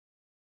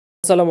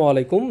আসসালামু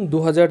আলাইকুম।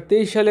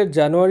 2023 সালের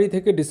জানুয়ারি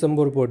থেকে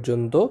ডিসেম্বর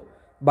পর্যন্ত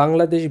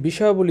বাংলাদেশ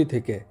বিষয়াবলী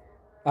থেকে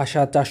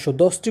আসা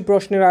 410টি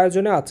প্রশ্নের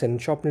আয়োজনে আছেন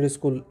স্বপ্নের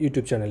স্কুল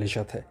ইউটিউব চ্যানেলের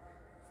সাথে।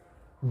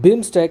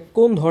 বিমস্টেক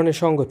কোন ধরনের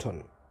সংগঠন?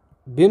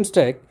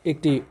 বিমস্টেক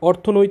একটি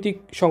অর্থনৈতিক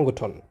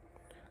সংগঠন।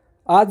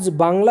 আজ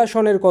বাংলা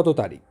সনের কত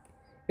তারিখ?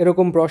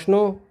 এরকম প্রশ্ন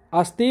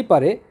আসতেই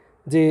পারে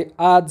যে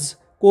আজ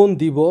কোন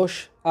দিবস,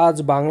 আজ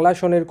বাংলা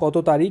সনের কত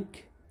তারিখ,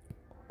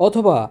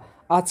 অথবা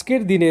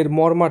আজকের দিনের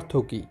মর্মার্থ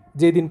কী,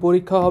 যেদিন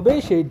পরীক্ষা হবে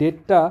সেই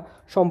ডেটটা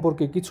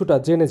সম্পর্কে কিছুটা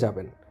জেনে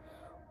যাবেন।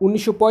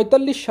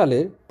 1945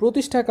 সালের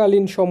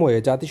প্রতিষ্ঠাকালীন সময়ে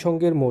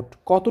জাতিসংঘের মোট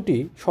কতটি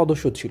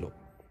সদস্য ছিল?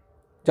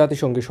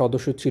 জাতিসংঘের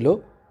সদস্য ছিল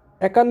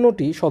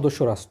 51টি সদস্য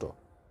রাষ্ট্র।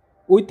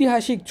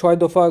 ঐতিহাসিক 6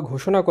 দফা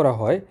ঘোষণা করা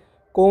হয়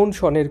কোন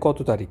সনের কত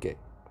তারিখে?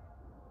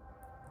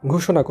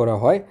 ঘোষণা করা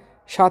হয়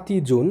 7ই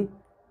জুন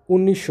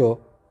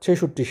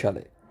 1966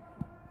 সালে।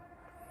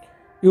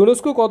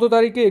 ইউনেস্কো কত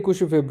তারিখে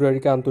 21শে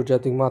ফেব্রুয়ারিকে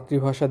আন্তর্জাতিক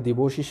মাতৃভাষা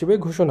দিবস হিসেবে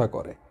ঘোষণা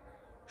করে?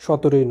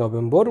 17ই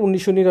নভেম্বর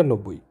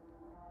 1999।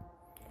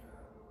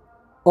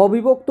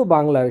 অবিভক্ত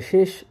বাংলার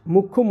শেষ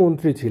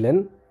মুখ্যমন্ত্রী ছিলেন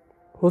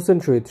হোসেন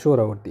শহীদ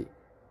সোহরাওয়ার্দী।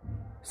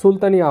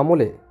 সুলতানি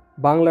আমলে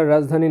বাংলার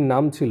রাজধানীর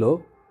নাম ছিল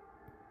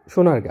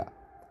সোনারগাঁ।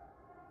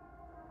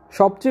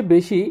 সবচেয়ে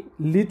বেশি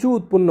লিচু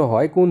উৎপন্ন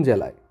হয় কোন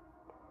জেলায়?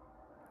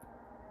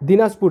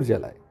 দিনাজপুর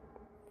জেলায়।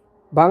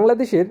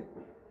 বাংলাদেশের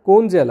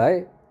কোন জেলায়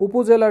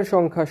উপজেলার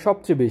সংখ্যা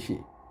সবচেয়ে বেশি?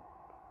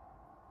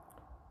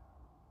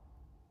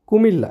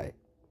 কুমিল্লায়।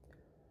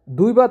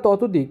 2 বা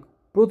ততোধিক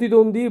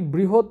প্রতিদ্বন্দ্বী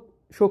বৃহৎ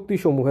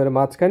শক্তিসমূহের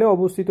মাঝখানে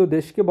অবস্থিত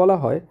দেশকে বলা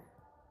হয়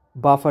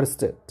বাফার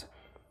স্টেট।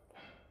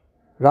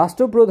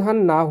 রাষ্ট্রপ্রধান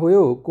না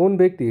হয়েও কোন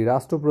ব্যক্তি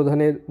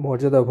রাষ্ট্রপ্রধানের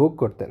মর্যাদা ভোগ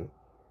করতেন?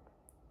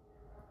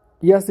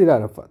 ইয়াসির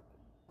আরাফাত।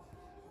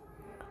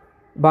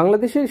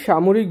 বাংলাদেশের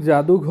সামরিক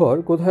জাদুঘর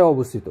কোথায়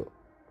অবস্থিত?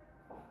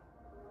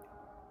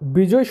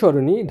 বিজয়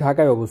সরণি,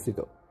 ঢাকায়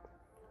অবস্থিত।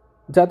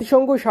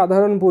 জাতিসংঘ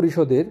সাধারণ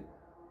পরিষদের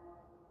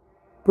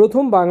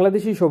প্রথম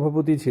বাংলাদেশি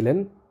সভাপতি ছিলেন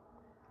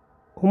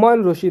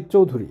হুমায়ুন রশিদ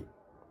চৌধুরী।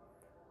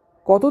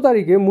 কত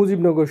তারিখে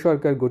মুজিবনগর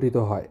সরকার গঠিত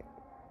হয়?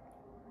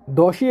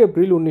 10ই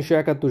এপ্রিল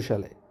 1971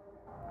 সালে।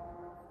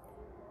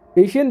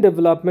 এশিয়ান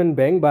ডেভেলপমেন্ট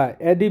ব্যাংক বা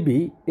এডিবি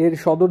এর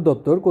সদর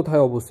দপ্তর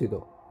কোথায় অবস্থিত?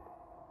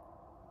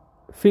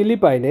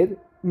 ফিলিপাইনের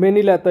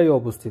ম্যানিলাতে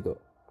অবস্থিত।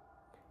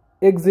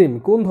 এক্সিম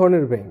কোন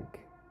ধরনের ব্যাংক?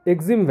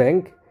 এক্সিম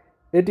ব্যাংক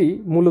এটি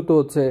মূলত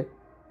হচ্ছে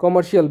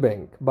কমার্শিয়াল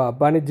ব্যাংক বা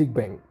বাণিজ্যিক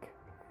ব্যাংক।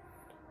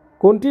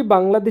 কোনটি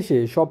বাংলাদেশে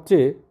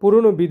সবচেয়ে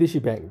পুরনো বিদেশি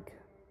ব্যাংক?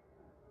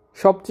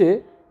 সবচেয়ে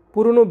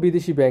পুরনো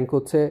বিদেশি ব্যাংক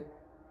হচ্ছে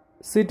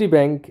সিটি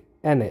ব্যাংক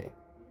এনএ,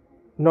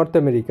 নর্থ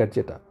আমেরিকার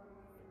যেটা।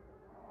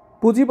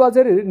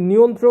 পুঁজিবাজারের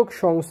নিয়ন্ত্রক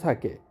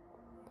সংস্থাকে?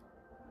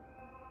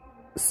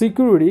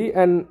 Security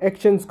and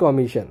exchange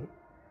commission.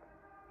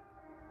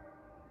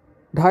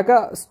 Dhaka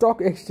stock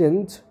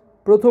exchange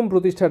প্রথম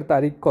প্রতিষ্ঠার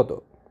তারিখ কত?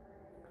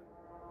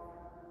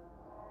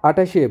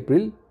 28শে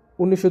এপ্রিল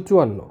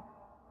 1954।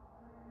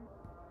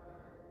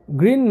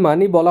 গ্রিন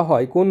মানি বলা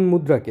হয় কোন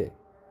মুদ্রাকে?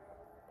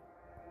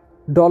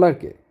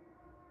 ডলারকে।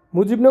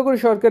 মুজিবনগর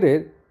সরকারের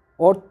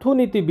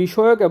অর্থনীতি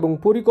বিষয়ক এবং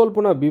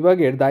পরিকল্পনা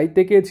বিভাগের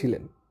দায়িত্বে কে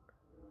ছিলেন?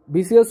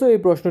 বিসিএসও এই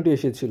প্রশ্নটি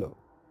এসেছিল।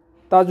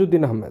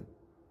 তাজউদ্দিন আহমেদ।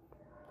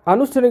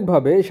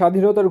 আনুষ্ঠানিকভাবে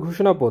স্বাধীনতার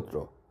ঘোষণাপত্র,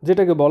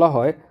 যেটাকে বলা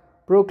হয়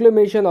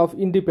প্রোক্লেমেশন অফ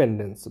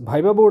ইন্ডিপেন্ডেন্স,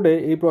 ভাইবা বোর্ডে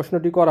এই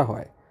প্রশ্নটি করা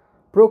হয়।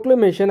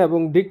 প্রোক্লেমেশন এবং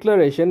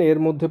ডিক্লারেশন এর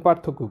মধ্যে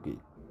পার্থক্য কী?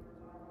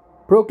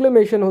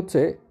 প্রোক্লেমেশন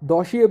হচ্ছে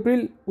 10ই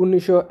এপ্রিল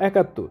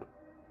 1971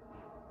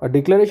 আর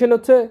ডিক্লারেশন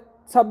হচ্ছে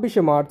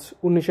 26শে মার্চ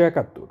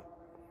 1971।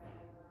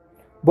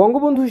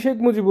 বঙ্গবন্ধু শেখ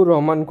মুজিবুর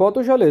রহমান কত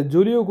সালে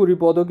জুলিও কুরি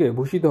পদকে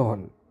ভূষিত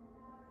হন?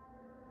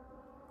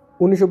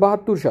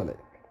 1972 সালে।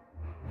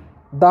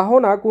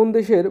 দাহনা কোন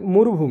দেশের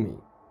মরুভূমি?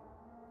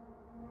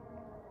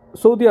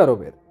 সৌদি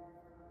আরবের।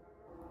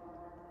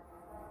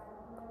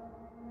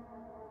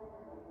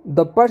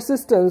 দ্য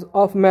পারসিস্টেন্স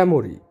অফ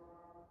মেমোরি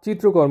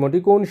চিত্রকর্মটি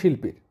কোন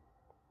শিল্পীর?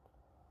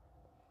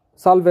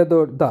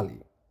 সালভেদর দালি।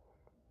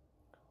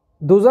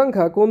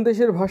 দোজাংখা কোন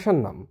দেশের ভাষার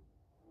নাম?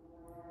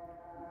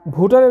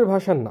 ভুটানের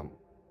ভাষার নাম।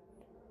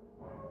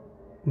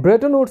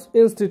 ব্রেটন উডস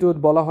ইনস্টিটিউট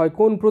বলা হয়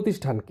কোন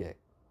প্রতিষ্ঠানকে?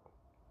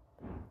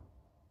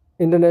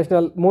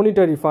 ইন্টারন্যাশনাল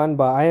মনিটারি ফান্ড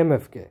বা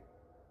আইএমএফকে।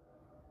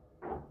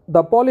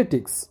 দ্য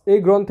পলিটিক্স এই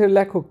গ্রন্থের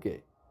লেখককে?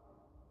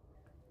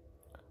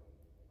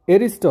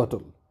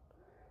 এরিস্টটল।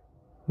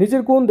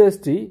 নিচের কোন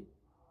দেশটি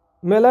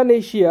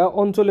মেলানেশিয়া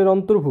অঞ্চলের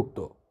অন্তর্ভুক্ত?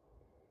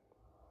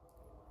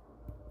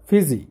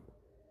 ফিজি।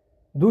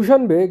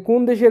 দুশানবে কোন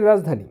দেশের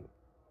রাজধানী?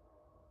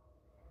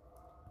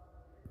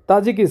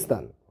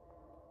 তাজিকিস্তান।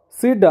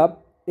 সিডাপ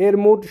এর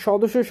মোট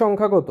সদস্য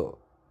সংখ্যা কত?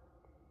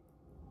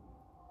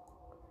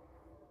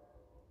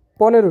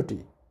 15টি।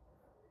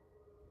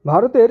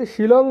 ভারতের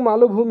শিলং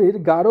মালভূমির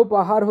গারো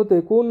পাহাড় হতে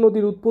কোন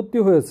নদীর উৎপত্তি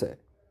হয়েছে?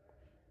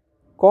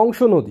 কংস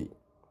নদী।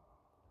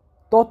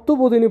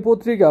 তত্ত্ববোধিনী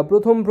পত্রিকা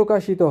প্রথম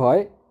প্রকাশিত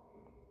হয়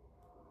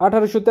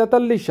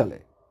 1843 সালে।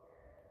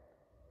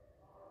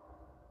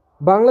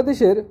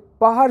 বাংলাদেশের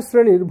পাহাড়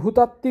শ্রেণীর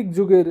ভূতাত্ত্বিক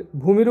যুগের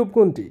ভূমিরূপ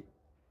কোনটি?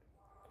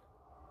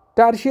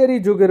 টারশিয়ারি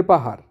যুগের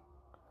পাহাড়।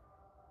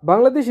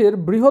 বাংলাদেশের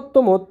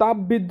বৃহত্তম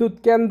তাপবিদ্যুৎ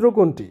কেন্দ্র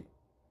কোনটি?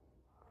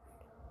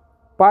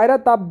 পায়রা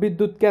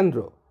তাপবিদ্যুৎ কেন্দ্র।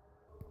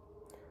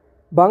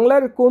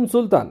 বাংলার কোন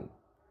সুলতান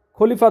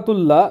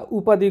খলিফাতুল্লাহ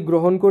উপাধি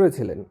গ্রহণ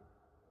করেছিলেন?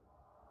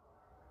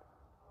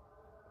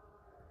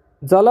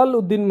 জালাল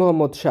উদ্দিন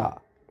মোহাম্মদ শাহ।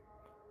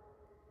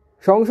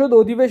 সংসদ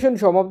অধিবেশন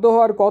সমাপ্ত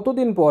হওয়ার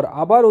কতদিন পর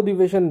আবার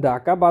অধিবেশন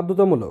ডাকা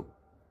বাধ্যতামূলক?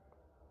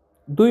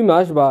 2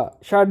 মাস বা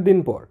 60 দিন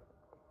পর।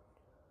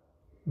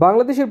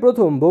 বাংলাদেশের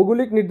প্রথম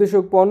ভৌগোলিক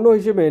নির্দেশক পণ্য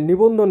হিসেবে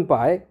নিবন্ধন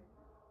পায়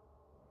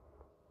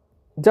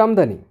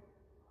জামদানি।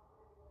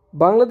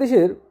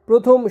 বাংলাদেশের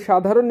প্রথম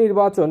সাধারণ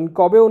নির্বাচন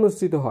কবে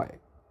অনুষ্ঠিত হয়?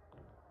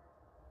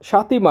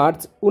 7 মার্চ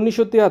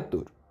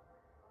 1973।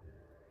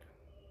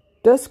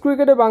 টেস্ট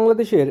ক্রিকেটে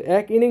বাংলাদেশের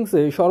এক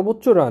ইনিংসে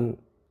সর্বোচ্চ রান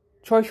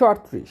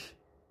 638।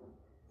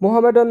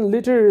 মোহামেডান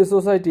লিটারেরি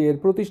সোসাইটি এর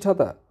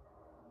প্রতিষ্ঠাতা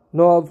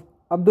নওয়াব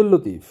আব্দুল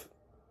লতিফ।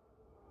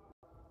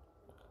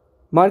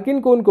 মার্কিন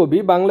কোন কবি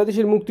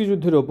বাংলাদেশের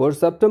মুক্তিযুদ্ধের ওপর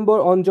সেপ্টেম্বর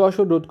অন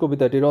যশোর রোড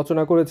কবিতাটি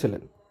রচনা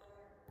করেছিলেন?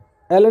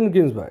 Allen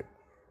Ginsberg.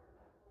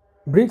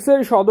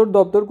 ব্রিক্সের সদর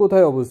দপ্তর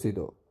কোথায় অবস্থিত?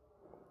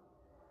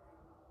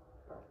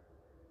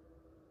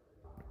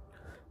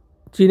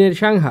 চীনের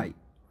সাংহাই।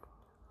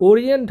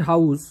 ওরিয়েন্ট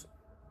হাউস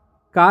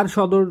কার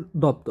সদর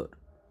দপ্তর?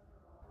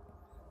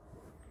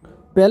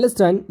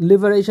 Palestine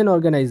liberation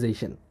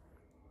organisation.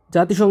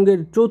 জাতিসংঘের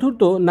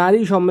 4র্থ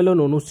নারী সম্মেলন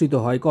অনুষ্ঠিত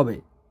হয় কবে?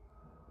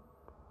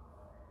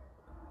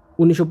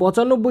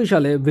 1995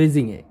 সালে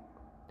বেজিংয়ে।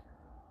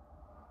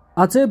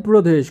 আচে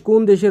প্রদেশ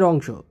কোন দেশের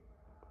অংশ?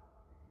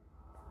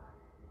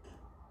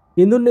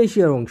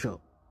 ইন্দোনেশিয়ার অংশ।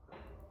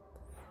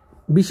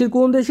 বিশ্বের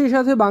কোন দেশের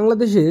সাথে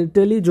বাংলাদেশের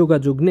টেলি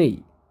যোগাযোগ নেই?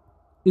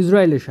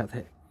 ইসরায়েলের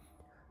সাথে।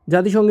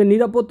 জাতিসংঘের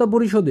নিরাপত্তা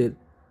পরিষদের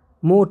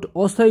মোট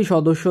অস্থায়ী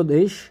সদস্য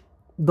দেশ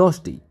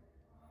 10টি।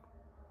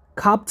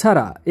 খাপ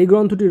ছাড়া এই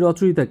গ্রন্থটির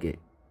রচয়িতাকে?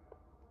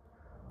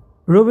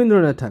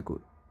 রবীন্দ্রনাথ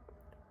ঠাকুর।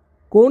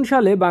 কোন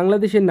সালে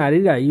বাংলাদেশের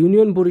নারীরা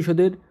ইউনিয়ন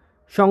পরিষদের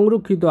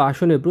সংরক্ষিত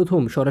আসনে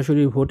প্রথম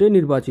সরাসরি ভোটে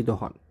নির্বাচিত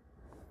হন?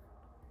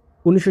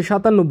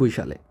 1997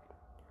 সালে।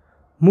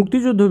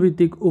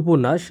 মুক্তিযুদ্ধভিত্তিক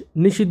উপন্যাস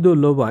নিষিদ্ধ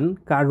লোবান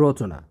কার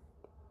রচনা?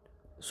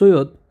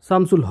 সৈয়দ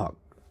শামসুল হক।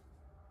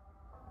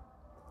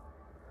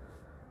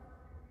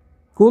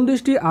 কোন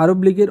দেশটি আরব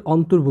লীগের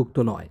অন্তর্ভুক্ত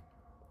নয়?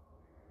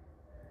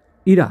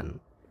 ইরান।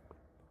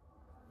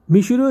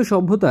 মিশরীয়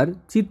সভ্যতার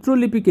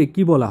চিত্রলিপিকে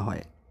কি বলা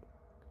হয়?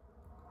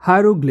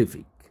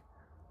 হায়ারোগ্লিফিক।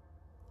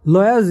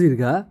 লয়া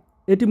জিরগা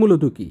এটি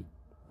মূলত কি?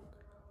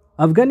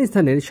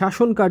 আফগানিস্তানের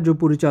শাসন কার্য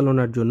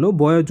পরিচালনার জন্য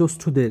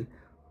বয়োজ্যেষ্ঠদের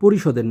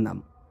পরিষদের নাম।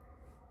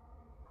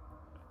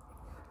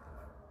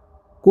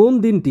 কোন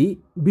দিনটি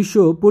বিশ্ব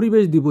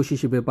পরিবেশ দিবস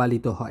হিসেবে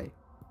পালিত হয়?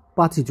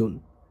 5 জুন।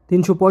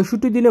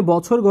 365 দিনে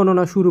বছর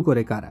গণনা শুরু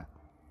করে কারা?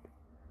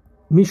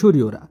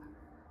 মিশরীয়রা।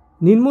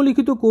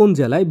 নিম্নলিখিত কোন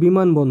জেলায়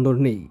বিমানবন্দর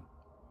নেই?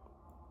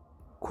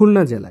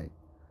 খুলনা জেলায়।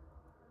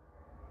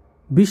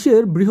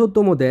 বিশ্বের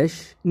বৃহত্তম দেশ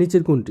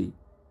নিচের কোনটি?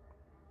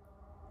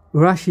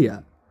 রাশিয়া।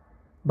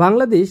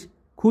 বাংলাদেশ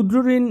ক্ষুদ্র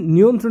ঋণ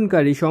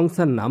নিয়ন্ত্রণকারী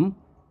সংস্থার নাম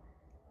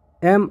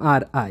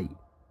MRI।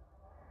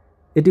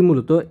 এটি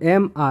মূলত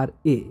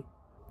MRA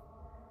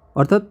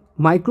অর্থাৎ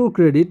micro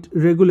credit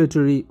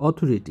regulatory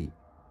authority.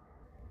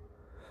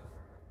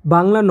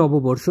 Bangla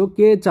নববর্ষ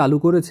কে চালু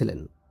করেছিলেন?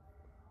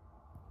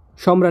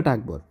 সম্রাট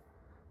আকবর।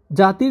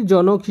 জাতির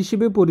জনক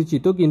হিসেবে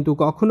পরিচিত কিন্তু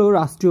কখনো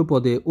রাষ্ট্রীয়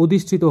পদে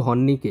অধিষ্ঠিত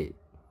হননি কে?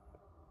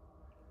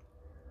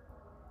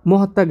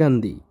 মহাত্মা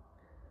গান্ধী।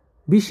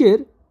 বিশ্বের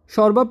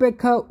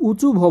সর্বাপেক্ষা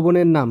উঁচু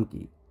ভবনের নাম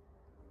কি?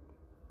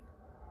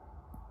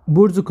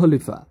 Burj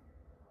Khalifa.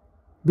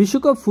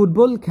 বিশ্বকাপ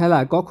ফুটবল খেলা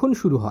কখন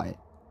শুরু হয়?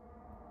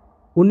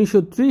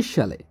 1930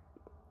 সালে।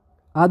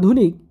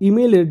 আধুনিক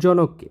ইমেইলের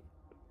জনক কে?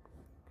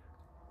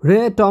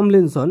 রে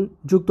টমলিনসন,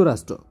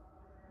 যুক্তরাষ্ট্র।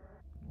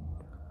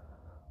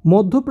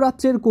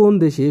 মধ্যপ্রাচ্যের কোন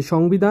দেশে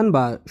সংবিধান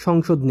বা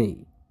সংসদ নেই?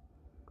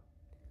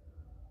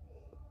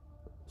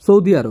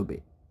 সৌদি আরবে।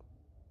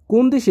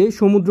 কোন দেশে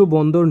সমুদ্র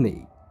বন্দর নেই?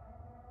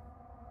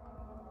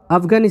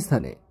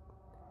 আফগানিস্তানে।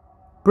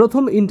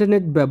 প্রথম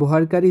ইন্টারনেট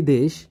ব্যবহারকারী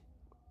দেশ?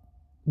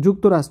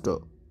 যুক্তরাষ্ট্র।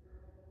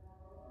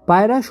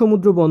 পায়রা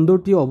সমুদ্র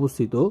বন্দরটি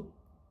অবস্থিত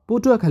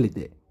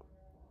পটুয়াখালীতে।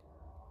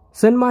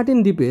 সেন্ট মার্টিন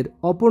দ্বীপের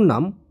অপর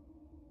নাম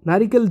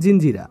নারিকেল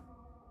জিঞ্জিরা।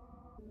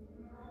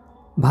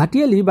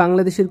 ভাটিয়ালি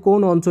বাংলাদেশের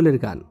কোন অঞ্চলের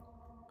গান?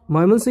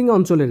 ময়মনসিংহ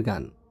অঞ্চলের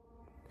গান।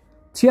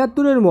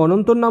 ৭৬-এর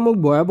মন্বন্তর নামক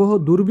ভয়াবহ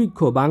দুর্ভিক্ষ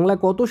বাংলা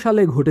কত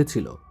সালে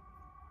ঘটেছিল?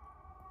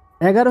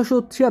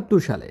 1176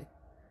 সালে।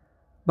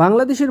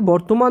 বাংলাদেশের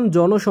বর্তমান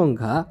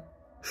জনসংখ্যা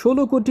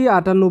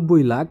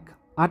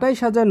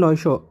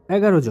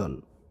 16,98,28,911 জন।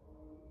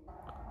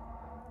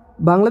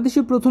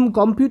 বাংলাদেশে প্রথম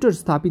কম্পিউটার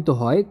স্থাপিত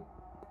হয়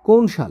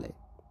কোন সালে?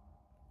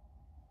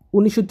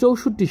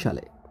 1964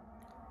 সালে।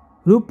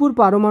 রূপপুর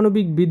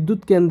পারমাণবিক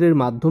বিদ্যুৎ কেন্দ্রের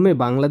মাধ্যমে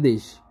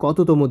বাংলাদেশ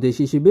কততম দেশ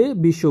হিসেবে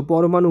বিশ্ব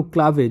পরমাণু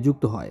ক্লাবে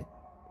যুক্ত হয়?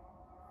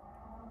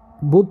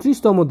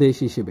 32তম দেশ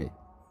হিসেবে।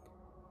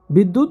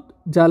 বিদ্যুৎ,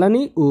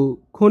 জ্বালানি ও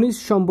খনিজ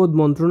সম্পদ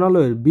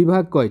মন্ত্রণালয়ের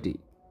বিভাগ কয়টি?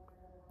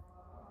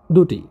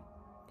 2টি।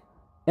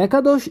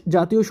 একাদশ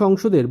জাতীয়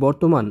সংসদের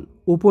বর্তমান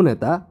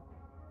উপনেতা?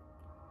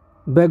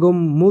 বেগম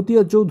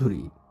মতিয়া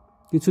চৌধুরী।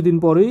 কিছুদিন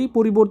পরেই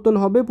পরিবর্তন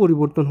হবে,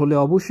 পরিবর্তন হলে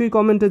অবশ্যই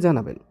কমেন্টে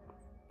জানাবেন।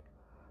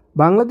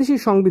 বাংলাদেশের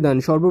সংবিধান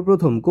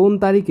সর্বপ্রথম কোন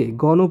তারিখে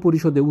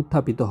গণপরিষদে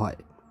উত্থাপিত হয়?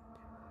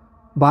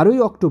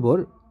 12 অক্টোবর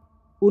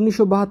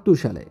 1972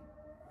 সালে।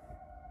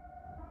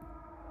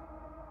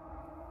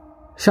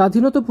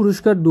 স্বাধীনতা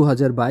পুরস্কার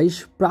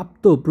 2022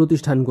 প্রাপ্ত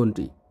প্রতিষ্ঠান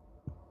কোনটি?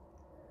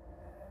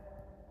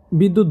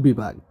 বিদ্যুৎ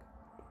বিভাগ।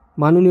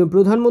 মাননীয়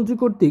প্রধানমন্ত্রী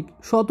কর্তৃক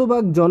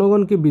শতভাগ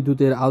জনগণকে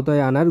বিদ্যুতের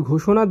আওতায় আনার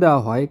ঘোষণা দেওয়া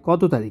হয়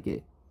কত তারিখে?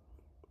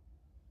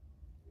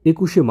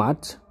 21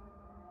 মার্চ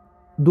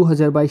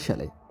 2022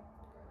 সালে।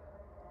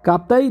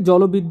 কাপ্তাই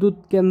জলবিদ্যুৎ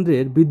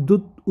কেন্দ্রের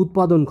বিদ্যুৎ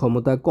উৎপাদন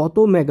ক্ষমতা কত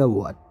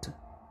মেগাওয়াট?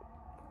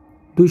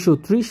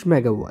 230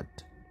 মেগাওয়াট।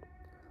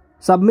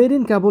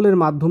 সাবমেরিন কেবলের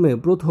মাধ্যমে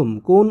প্রথম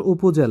কোন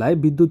উপজেলায়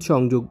বিদ্যুৎ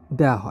সংযোগ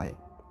দেওয়া হয়?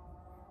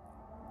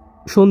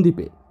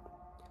 সন্দ্বীপে।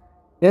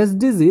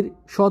 এসডিজির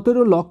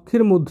 17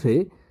 লক্ষ্যের মধ্যে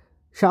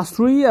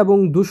সাশ্রয়ী এবং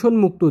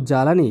দূষণমুক্ত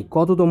জ্বালানি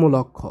কততম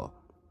লক্ষ্য?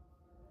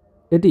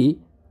 এটি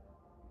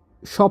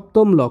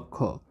 7ম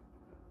লক্ষ্য।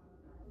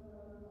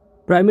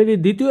 প্রাইমারি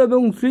 2য়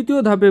এবং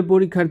 3য় ধাপের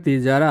পরীক্ষার্থী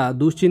যারা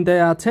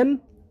দুশ্চিন্তায় আছেন,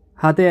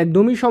 হাতে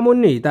একদমই সময়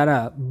নেই, তারা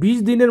 20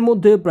 দিনের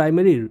মধ্যে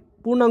প্রাইমারির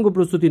পূর্ণাঙ্গ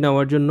প্রস্তুতি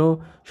নেওয়ার জন্য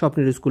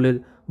স্বপ্নের স্কুলের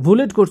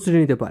বুলেট কোর্সটি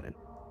নিতে পারেন।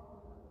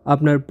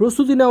 আপনার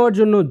প্রস্তুতি নেওয়ার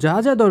জন্য যা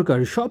যা দরকার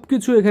সব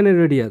কিছু এখানে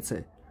রেডি আছে।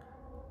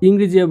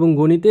 ইংরেজি এবং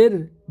গণিতের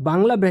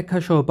বাংলা ব্যাখ্যা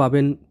সহ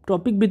পাবেন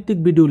টপিক ভিত্তিক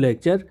ভিডিও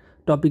লেকচার,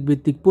 টপিক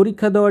ভিত্তিক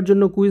পরীক্ষা দেওয়ার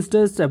জন্য কুইজ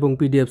টেস্ট এবং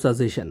পিডিএফ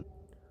সাজেশন।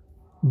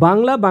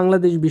 বাংলা,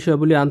 বাংলাদেশ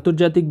বিষয়াবলী,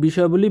 আন্তর্জাতিক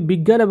বিষয়াবলী,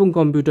 বিজ্ঞান এবং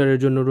কম্পিউটারের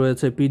জন্য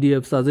রয়েছে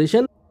পিডিএফ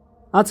সাজেশন।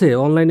 আছে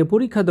অনলাইনে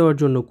পরীক্ষা দেওয়ার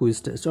জন্য কুইজ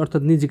টেস্ট,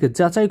 অর্থাৎ নিজেকে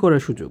যাচাই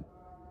করার সুযোগ।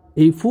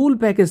 এই ফুল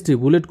প্যাকেজটি,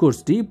 বুলেট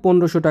কোর্সটি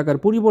 1500 টাকার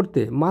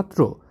পরিবর্তে মাত্র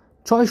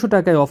 600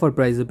 টাকায় অফার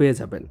প্রাইসে পেয়ে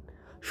যাবেন।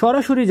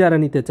 সরাসরি যারা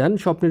নিতে চান,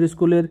 স্বপ্নের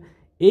স্কুলের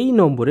এই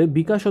নম্বরে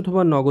বিকাশ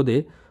অথবা নগদে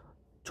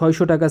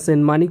 600 টাকা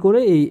সেন্ড মানি করে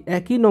এই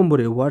একই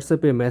নম্বরে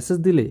হোয়াটসঅ্যাপে মেসেজ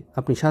দিলে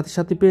আপনি সাথে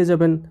সাথে পেয়ে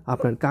যাবেন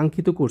আপনার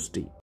কাঙ্ক্ষিত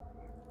কোর্সটি।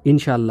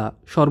 ইনশাআল্লাহ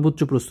সর্বোচ্চ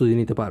প্রস্তুতি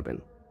নিতে পারবেন।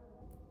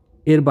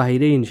 এর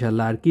বাইরে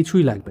ইনশাআল্লাহ আর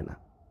কিছুই লাগবে না।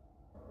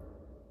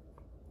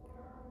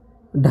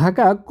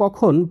 ঢাকা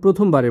কখন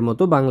প্রথমবারের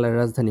মতো বাংলার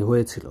রাজধানী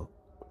হয়েছিল?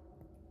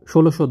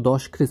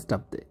 1610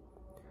 খ্রিস্টাব্দে।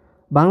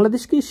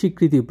 বাংলাদেশকে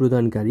স্বীকৃতি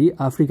প্রদানকারী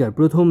আফ্রিকার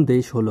প্রথম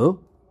দেশ হল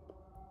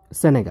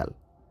সেনেগাল।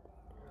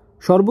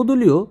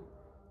 সর্বদলীয়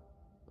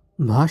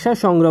ভাষা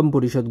সংগ্রাম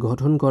পরিষদ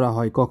গঠন করা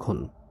হয় কখন?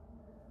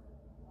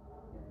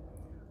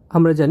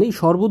 আমরা জানি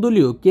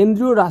সর্বদলীয়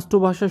কেন্দ্রীয়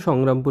রাষ্ট্রভাষা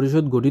সংগ্রাম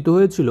পরিষদ গঠিত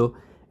হয়েছিল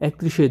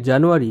 31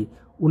 জানুয়ারি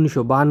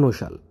 1952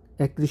 সাল।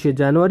 31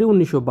 জানুয়ারি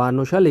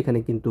 1952 সাল, এখানে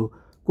কিন্তু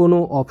কোনো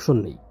অপশন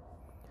নেই।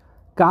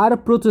 কার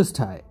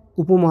প্রচেষ্টায়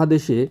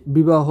উপমহাদেশে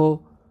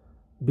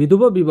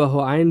বিধবা বিবাহ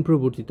আইন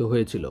প্রবর্তিত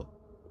হয়েছিল?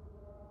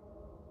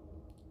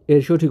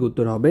 এর সঠিক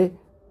উত্তর হবে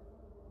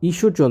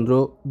ঈশ্বরচন্দ্র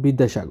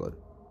বিদ্যাসাগর।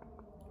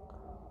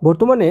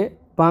 বর্তমানে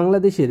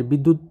বাংলাদেশের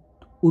বিদ্যুৎ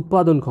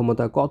উৎপাদন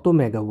ক্ষমতা কত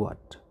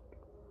মেগাওয়াট?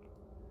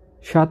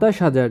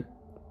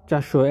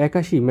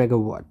 27,481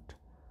 মেগাওয়াট।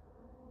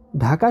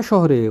 ঢাকা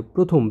শহরে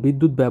প্রথম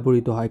বিদ্যুৎ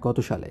ব্যবহৃত হয় কত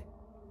সালে?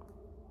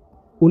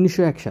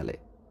 1901 সালে।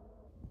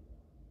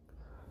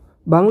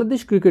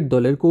 বাংলাদেশ ক্রিকেট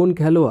দলের কোন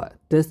খেলোয়াড়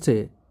টেস্টে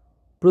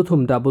প্রথম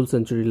ডাবল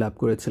সেঞ্চুরি লাভ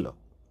করেছিল?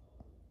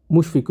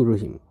 মুশফিকুর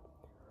রহিম।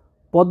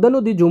 পদ্মা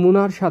নদী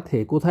যমুনার সাথে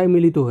কোথায়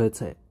মিলিত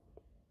হয়েছে?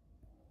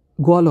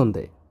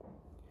 গোয়ালন্দে।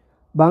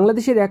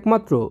 বাংলাদেশের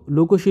একমাত্র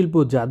লোকশিল্প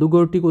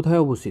জাদুঘরটি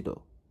কোথায় অবস্থিত?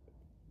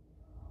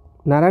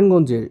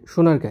 নারায়ণগঞ্জের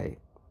সোনারগাঁয়ে।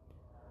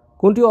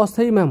 কোনটি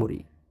অস্থায়ী মেমোরি?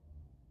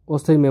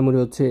 অস্থায়ী মেমোরি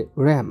হচ্ছে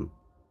RAM,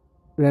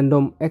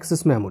 random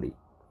access memory.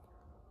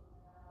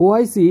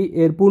 OIC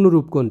এর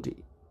পূর্ণরূপ কোনটি?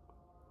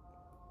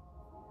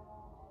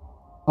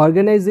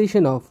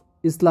 Organisation of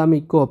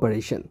Islamic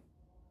cooperation.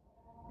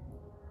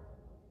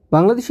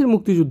 বাংলাদেশের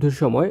মুক্তিযুদ্ধের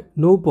সময়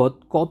নৌপথ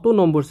কত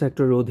নম্বর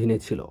সেক্টরের অধীনে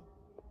ছিল?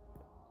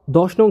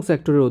 10 নং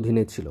সেক্টরের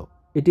অধীনে ছিল।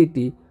 এটি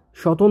একটি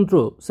স্বতন্ত্র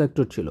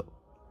সেক্টর ছিল।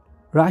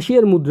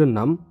 রাশিয়ার মুদ্রার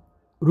নাম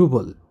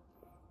রুবল।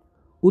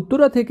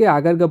 উত্তরা থেকে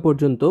আগারগা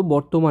পর্যন্ত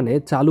বর্তমানে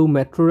চালু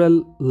metro rail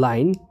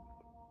line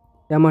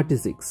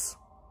MRT6।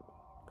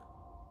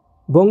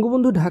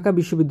 Bangabandhu Dhaka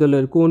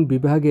বিশ্ববিদ্যালয়ের কোন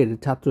বিভাগের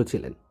ছাত্র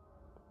ছিলেন?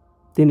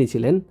 তিনি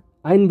ছিলেন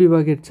আইন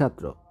বিভাগের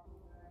ছাত্র।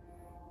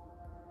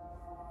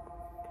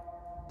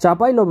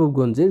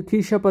 চাঁপাইনবাবগঞ্জের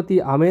খিরসাপাতি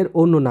আমের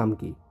অন্য নাম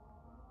কি?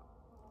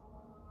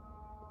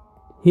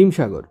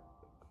 হিমসাগর।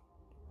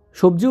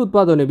 সবজি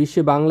উৎপাদনে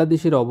বিশ্বে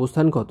বাংলাদেশের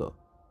অবস্থান কত?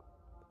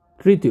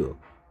 তৃতীয়।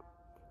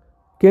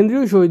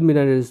 কেন্দ্রীয় শহীদ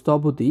মিনারের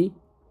স্থপতি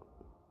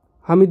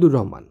হামিদুর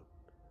রহমান।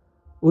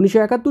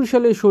 1971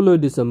 সালের 16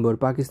 ডিসেম্বর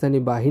পাকিস্তানি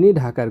বাহিনী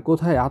ঢাকার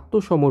কোথায়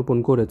আত্মসমর্পণ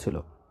করেছিল?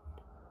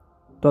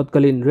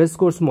 তৎকালীন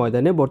রেসকোর্স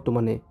ময়দানে,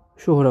 বর্তমানে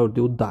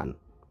সোহরাওয়ার্দী উদ্যান।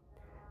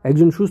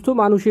 একজন সুস্থ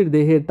মানুষের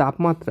দেহের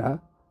তাপমাত্রা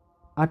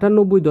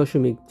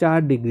 98.4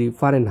 ডিগ্রি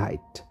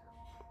ফারেনহাইট।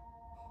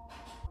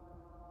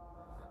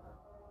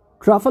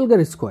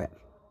 ট্রাফালগার স্কোয়ার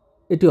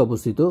এটি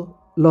অবস্থিত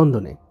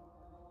লন্ডনে।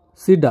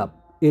 সিডাপ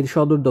এর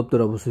সদর দপ্তর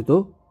অবস্থিত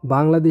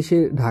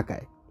বাংলাদেশের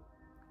ঢাকায়।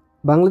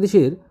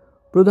 বাংলাদেশের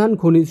প্রধান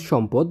খনিজ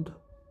সম্পদ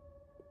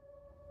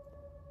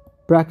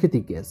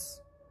প্রাকৃতিক গ্যাস।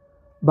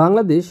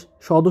 বাংলাদেশ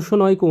সদস্য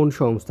নয় কোন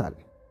সংস্থার?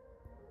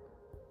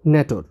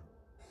 ন্যাটোর।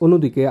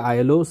 অন্যদিকে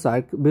আইএলও,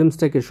 সার্ক,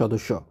 বিমস্টেকের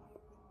সদস্য।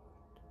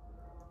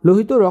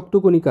 লোহিত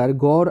রক্তকণিকার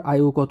গড়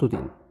আয়ু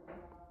কতদিন?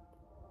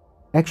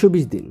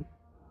 120 দিন।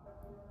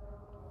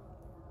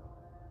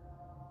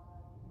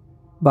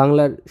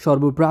 বাংলার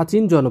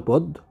সর্বপ্রাচীন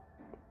জনপদ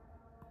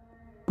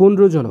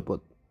 15 জনপদ।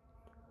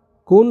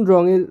 কোন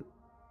রঙের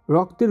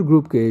রক্তের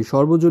গ্রুপকে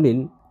সর্বজনীন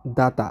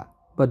দাতা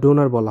বা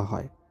ডোনার বলা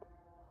হয়?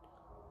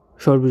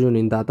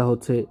 সর্বজনীন দাতা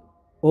হচ্ছে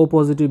ও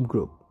পজিটিভ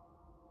গ্রুপ।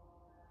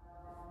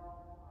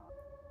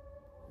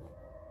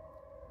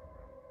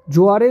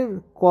 জোয়ারের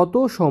কত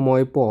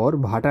সময় পর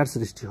ভাটার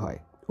সৃষ্টি হয়?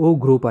 ও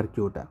গ্রুপ আর কি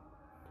ওটা?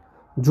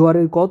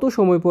 জোয়ারের কত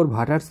সময় পর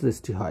ভাটার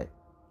সৃষ্টি হয়?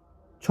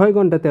 6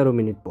 ঘন্টা 13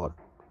 মিনিট পর।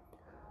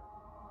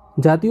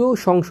 জাতীয়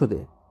সংসদে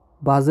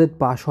বাজেট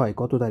পাশ হয়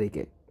কত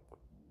তারিখে?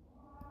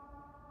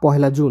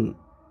 1 জুন।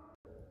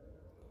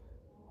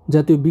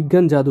 জাতীয়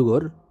বিজ্ঞান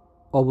জাদুঘর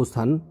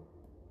অবস্থান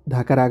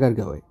ঢাকার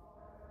আগারগাঁওয়ে।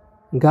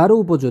 গারো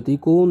উপজাতি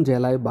কোন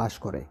জেলায় বাস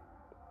করে?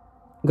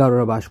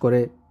 গারোরা বাস করে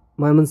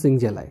ময়মনসিংহ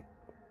জেলায়।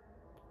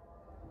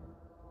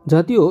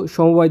 জাতীয়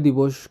সমবায়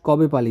দিবস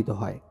কবে পালিত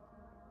হয়?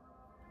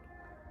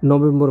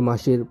 নভেম্বর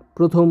মাসের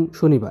প্রথম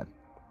শনিবার।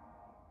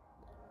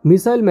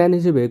 মিসাইল ম্যান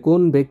হিসেবে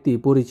কোন ব্যক্তি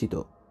পরিচিত?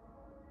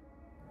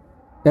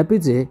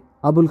 এপিজে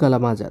আবুল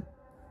কালাম আজাদ।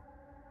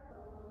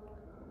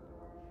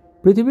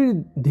 পৃথিবীর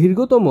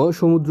দীর্ঘতম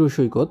সমুদ্র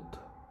সৈকত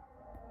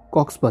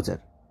কক্সবাজার।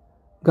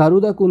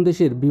 গারুদা কোন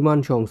দেশের বিমান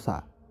সংস্থা?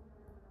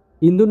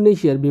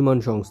 ইন্দোনেশিয়ার বিমান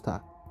সংস্থা।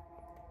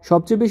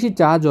 সবচেয়ে বেশি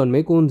চা জন্মে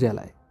কোন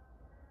জেলায়?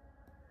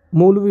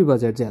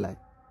 মৌলভীবাজার জেলায়।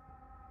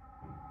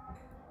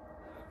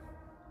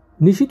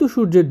 নিশীথ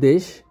সূর্যের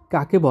দেশ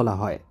কাকে বলা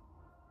হয়?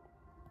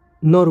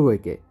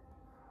 নরওয়েকে।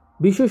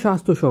 বিশ্ব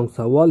স্বাস্থ্য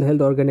সংস্থা ওয়ার্ল্ড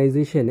হেলথ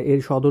অর্গানাইজেশন এর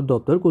সদর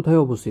দপ্তর কোথায়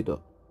অবস্থিত?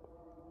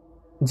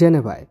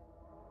 জেনেভায়।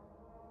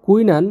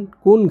 কুইনান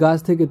কোন গাছ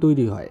থেকে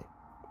তৈরি হয়?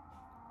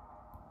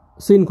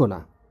 সিনকোনা।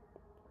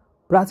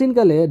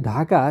 প্রাচীনকালে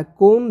ঢাকা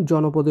কোন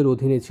জনপদের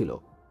অধীনে ছিল?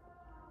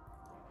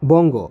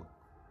 বঙ্গ।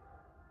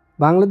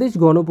 বাংলাদেশ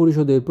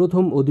গণপরিষদের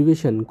প্রথম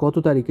অধিবেশন কত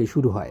তারিখে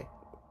শুরু হয়?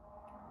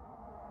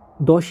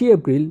 10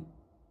 এপ্রিল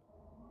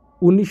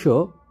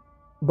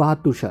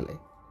 1972 সালে।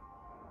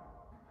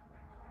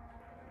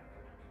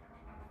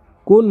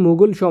 কোন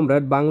মুঘল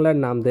সম্রাট বাংলার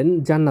নাম দেন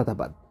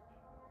জান্নাতাবাদ?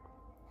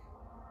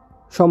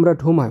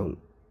 সম্রাট হুমায়ুন।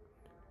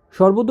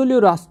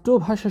 সর্বদলীয়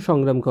রাষ্ট্রভাষা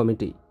সংগ্রাম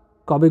কমিটি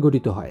কবে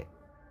গঠিত হয়?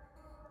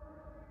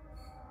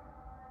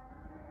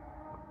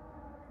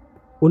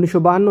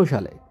 1952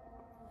 সালে।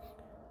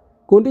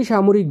 কোনটি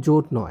সামরিক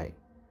জোট নয়?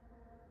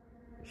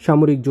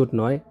 সামরিক জোট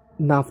নয়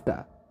নাফটা।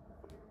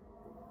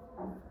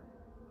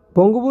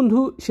 বঙ্গবন্ধু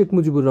শেখ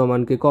মুজিবুর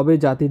রহমানকে কবে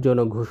জাতির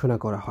জনক ঘোষণা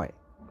করা হয়?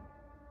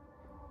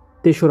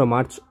 3রা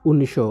মার্চ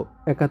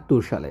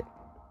 1971 সালে।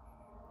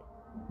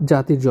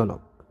 জাতির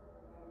জনক।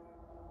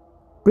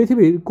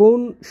 পৃথিবীর কোন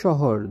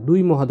শহর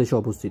 2 মহাদেশে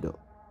অবস্থিত?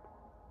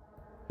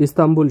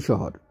 ইস্তাম্বুল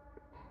শহর।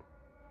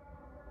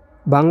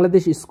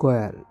 বাংলাদেশ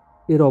স্কয়ার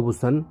এর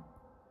অবস্থান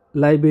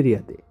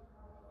লাইবেরিয়াতে।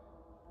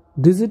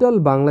 ডিজিটাল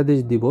বাংলাদেশ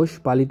দিবস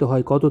পালিত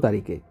হয় কত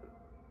তারিখে?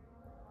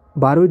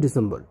 12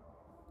 ডিসেম্বর।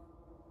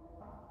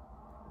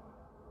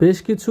 বেশ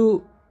কিছু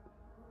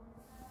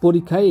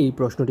পরীক্ষায় এই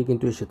প্রশ্নটি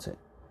কিন্তু এসেছে।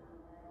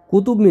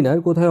 কুতুব মিনার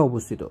কোথায়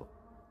অবস্থিত?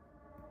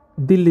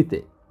 দিল্লিতে।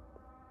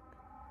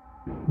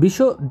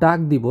 বিশ্ব ডাক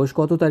দিবস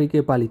কত তারিখে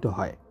পালিত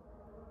হয়?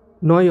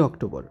 9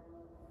 অক্টোবর।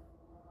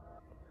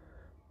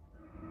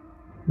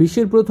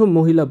 বিশ্বের প্রথম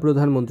মহিলা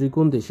প্রধানমন্ত্রী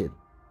কোন দেশের?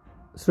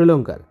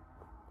 শ্রীলঙ্কার।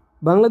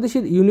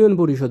 বাংলাদেশের ইউনিয়ন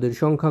পরিষদের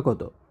সংখ্যা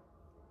কত?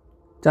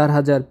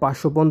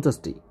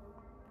 4550টি।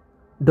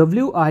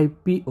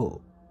 WIPO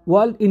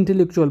world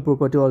intellectual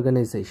property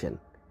organisation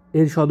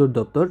এর সদর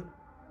দপ্তর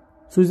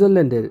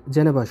সুইজারল্যান্ডের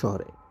জেনেভা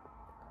শহরে।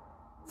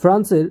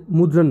 ফ্রান্সের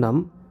মুদ্রার নাম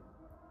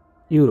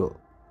ইউরো।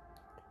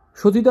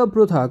 সতীদাহ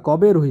প্রথা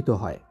কবে রহিত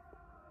হয়?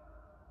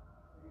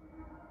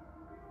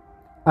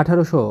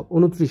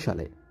 1829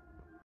 সালে।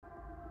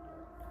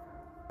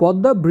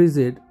 পদ্মা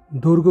ব্রিজের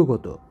দৈর্ঘ্য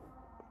কত?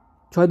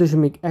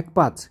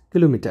 6.15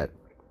 কিলোমিটার।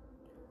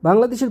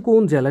 বাংলাদেশের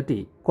কোন জেলাটি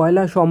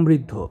কয়লা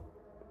সমৃদ্ধ?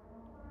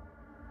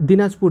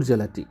 দিনাজপুর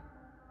জেলাটি।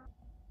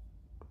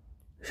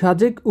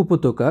 সাজেক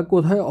উপত্যকা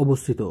কোথায়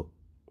অবস্থিত?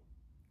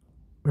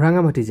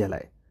 রাঙ্গামাটি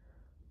জেলায়।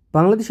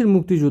 বাংলাদেশের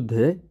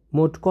মুক্তিযুদ্ধে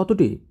মোট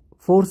কতটি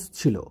ফোর্স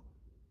ছিল?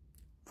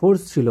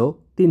 ফোর্স ছিল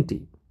 3টি।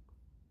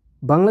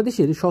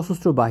 বাংলাদেশের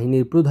সশস্ত্র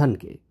বাহিনীর প্রধান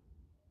কে?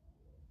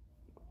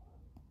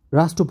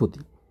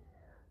 রাষ্ট্রপতি।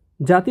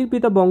 জাতির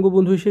পিতা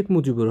বঙ্গবন্ধু শেখ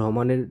মুজিবুর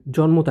রহমানের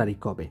জন্ম তারিখ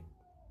কবে?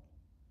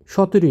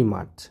 17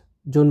 মার্চ।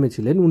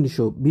 জন্মেছিলেন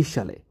 1920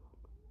 সালে।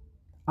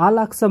 আল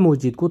আকসা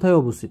মসজিদ কোথায়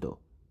অবস্থিত?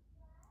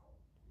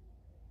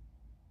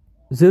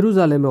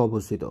 জেরুজালেমে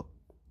অবস্থিত।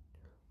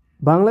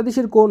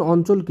 বাংলাদেশের কোন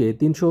অঞ্চলকে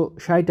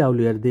 360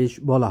 আউলিয়ার দেশ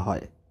বলা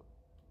হয়?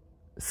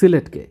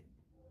 সিলেটকে।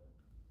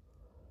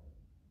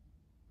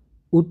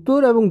 উত্তর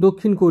এবং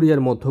দক্ষিণ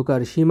কোরিয়ার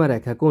মধ্যকার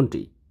সীমারেখা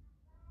কোনটি?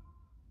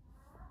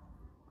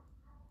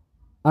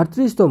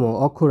 38তম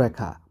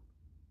অক্ষরেখা।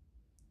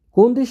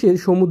 কোন দেশের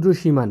সমুদ্র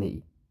সীমা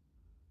নেই?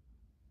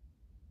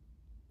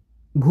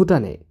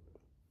 ভুটানে।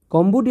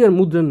 কম্বোডিয়ার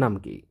মুদ্রার নাম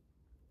কি?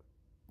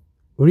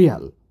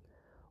 রিয়াল।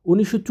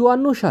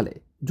 1954 সালে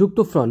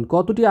যুক্তফ্রন্ট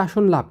কতটি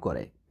আসন লাভ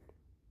করে?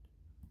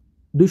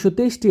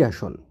 223টি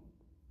আসন।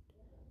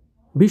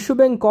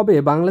 বিশ্বব্যাংক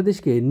কবে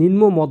বাংলাদেশকে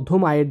নিম্ন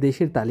মধ্যম আয়ের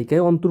দেশের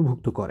তালিকায়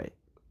অন্তর্ভুক্ত করে?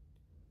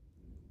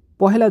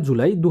 1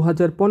 জুলাই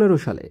 2015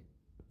 সালে।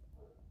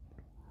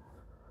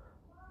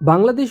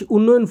 বাংলাদেশ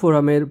উন্নয়ন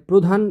ফোরামের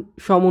প্রধান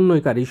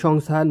সমন্বয়কারী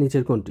সংস্থা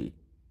নিচের কোনটি?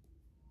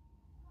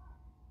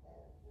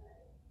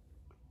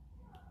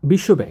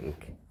 বিশ্বব্যাংক।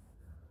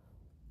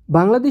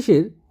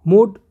 বাংলাদেশের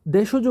মোট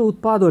দেশজ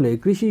উৎপাদনে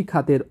কৃষি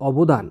খাতের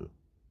অবদান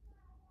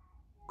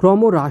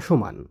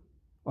ক্রমহ্রাসমান,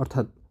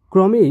 অর্থাৎ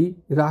ক্রমেই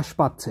হ্রাস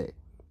পাচ্ছে।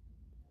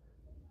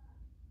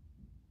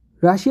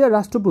 রাশিয়ার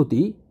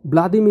রাষ্ট্রপতি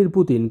ভ্লাদিমির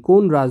পুতিন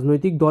কোন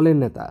রাজনৈতিক দলের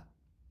নেতা?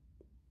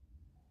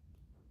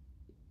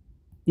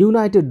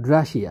 United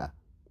Russia.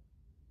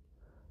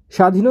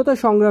 স্বাধীনতা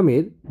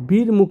সংগ্রামের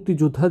বীর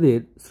মুক্তিযোদ্ধাদের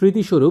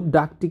স্মৃতিস্বরূপ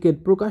ডাকটিকিট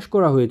প্রকাশ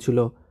করা হয়েছিল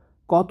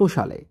কত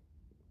সালে?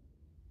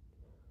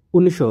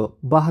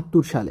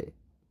 1972 সালে।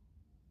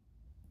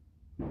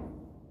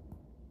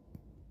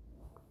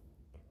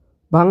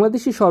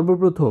 বাংলাদেশে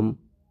সর্বপ্রথম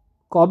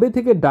কবে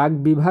থেকে ডাক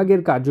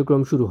বিভাগের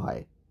কার্যক্রম শুরু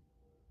হয়?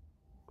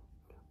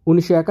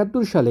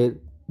 1971 সালের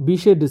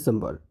 20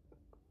 ডিসেম্বর।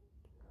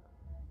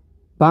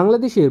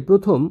 বাংলাদেশের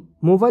প্রথম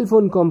মোবাইল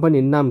ফোন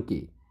কোম্পানির নাম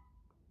কি?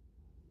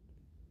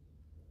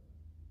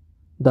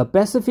 The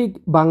Pacific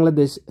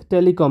Bangladesh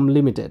telecom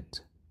limited.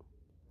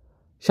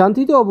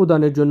 শান্তিতে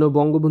অবদানের জন্য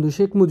বঙ্গবন্ধু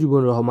শেখ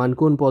মুজিবুর রহমান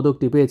কোন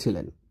পদকটি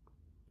পেয়েছিলেন?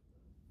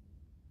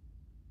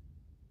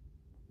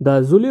 দ্য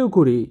জুলিও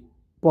কুরি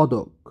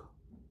পদক।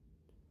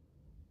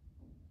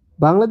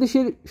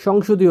 বাংলাদেশের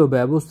সংসদীয়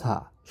ব্যবস্থা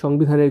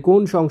সংবিধানের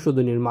কোন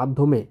সংশোধনীর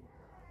মাধ্যমে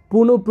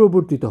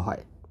পুনঃপ্রবর্তিত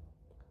হয়?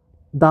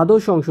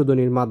 দ্বাদশ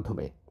সংশোধনীর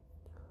মাধ্যমে।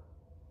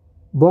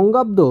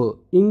 বঙ্গাব্দ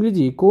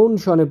ইংরেজি কোন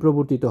সনে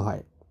প্রবর্তিত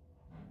হয়?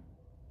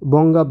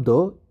 বঙ্গাব্দ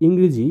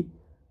ইংরেজি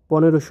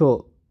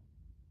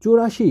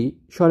 1584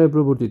 সনে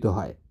প্রবর্তিত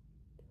হয়।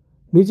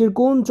 নিচের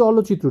কোন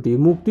চলচ্চিত্রটি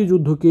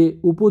মুক্তিযুদ্ধকে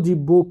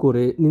উপজীব্য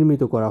করে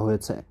নির্মিত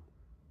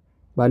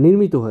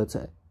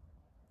হয়েছে?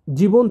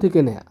 জীবন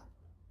থেকে নেয়া।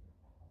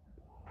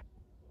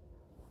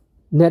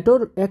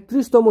 ন্যাটোর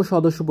 31তম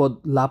সদস্যপদ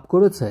লাভ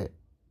করেছে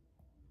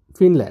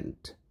ফিনল্যান্ড।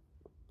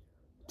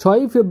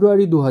 6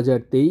 ফেব্রুয়ারি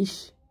 2023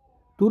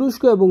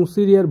 তুরস্ক এবং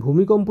সিরিয়ার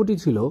ভূমিকম্পটি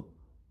ছিল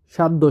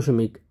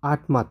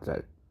 7.8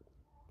 মাত্রার।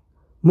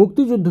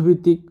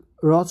 মুক্তিযুদ্ধভিত্তিক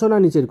রচনা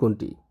নিচের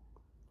কোনটি?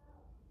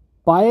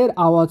 পায়ের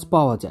আওয়াজ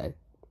পাওয়া যায়।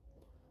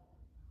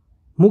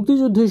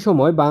 মুক্তিযুদ্ধের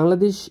সময়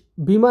বাংলাদেশ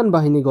বিমান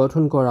বাহিনী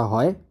গঠন করা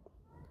হয়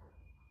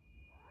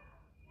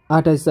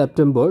 28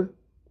 সেপ্টেম্বর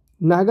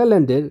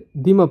নাগাল্যান্ডের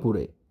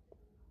দিমাপুরে।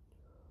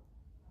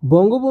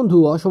 বঙ্গবন্ধু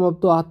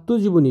অসমাপ্ত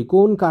আত্মজীবনী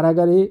কোন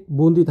কারাগারে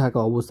বন্দী থাকা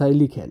অবস্থায়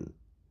লিখেন?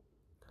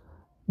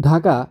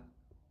 ঢাকা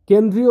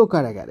কেন্দ্রীয়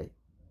কারাগারে।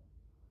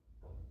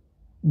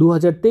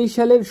 2023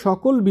 সালের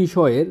সকল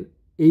বিষয়ের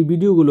এই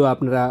ভিডিওগুলো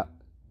আপনারা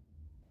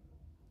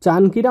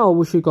চান কিনা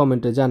অবশ্যই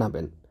কমেন্টে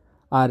জানাবেন।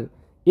 আর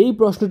এই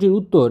প্রশ্নটির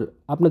উত্তর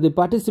আপনাদের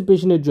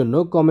পার্টিসিপেশনের জন্য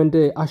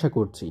কমেন্টে আশা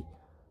করছি।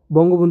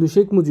 বঙ্গবন্ধু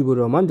শেখ মুজিবুর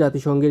রহমান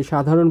জাতিসংঘের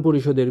সাধারণ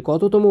পরিষদের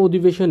কততম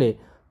অধিবেশনে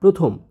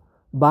প্রথম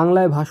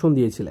বাংলায় ভাষণ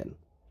দিয়েছিলেন?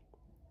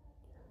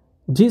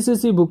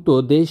 জিসিসিভুক্ত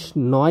দেশ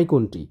 9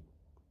 কোনটি?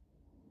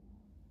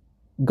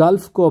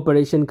 গালফ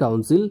কোঅপারেশন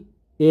কাউন্সিল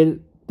এর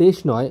দেশ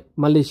 9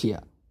 মালয়েশিয়া।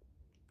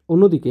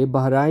 অন্যদিকে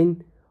বাহরাইন,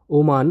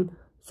 ওমান,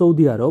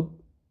 সৌদি আরব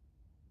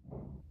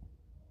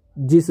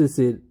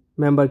জিসিসির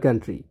মেম্বার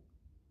কান্ট্রি।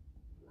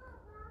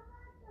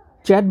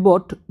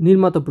 চ্যাটবট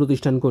নির্মাতা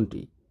প্রতিষ্ঠান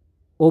কোনটি?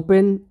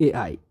 Open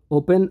AI,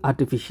 open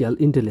artificial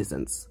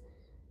intelligence.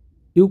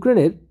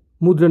 ইউক্রেনের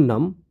মুদ্রার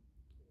নাম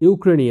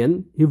ইউক্রেনিয়ান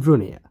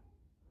হিভ্রোনিয়া।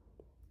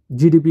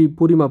 জিডিপি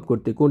পরিমাপ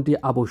করতে কোনটি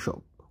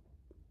আবশ্যক?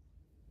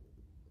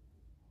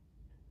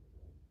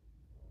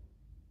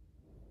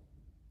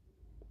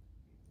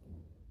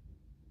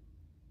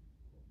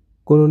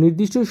 কোনো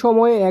নির্দিষ্ট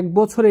সময়ে এক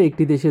বছরে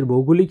একটি দেশের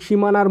ভৌগোলিক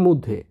সীমানার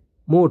মধ্যে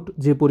মোট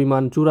যে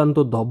পরিমাণ চূড়ান্ত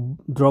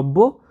দ্রব্য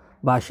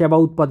বা সেবা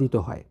উৎপাদিত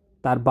হয়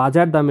তার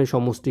বাজার দামের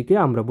সমষ্টিকে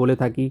আমরা বলে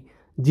থাকি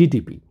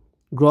জিডিপি,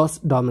 গ্রস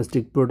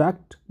ডোমেস্টিক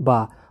প্রোডাক্ট বা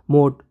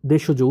মোট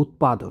দেশজ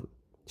উৎপাদন।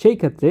 সেই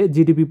ক্ষেত্রে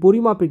জিডিপি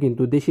পরিমাপে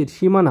কিন্তু দেশের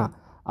সীমানা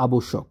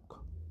আবশ্যক।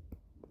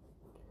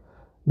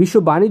 বিশ্ব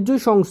বাণিজ্য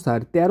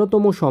সংস্থার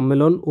 13তম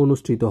সম্মেলন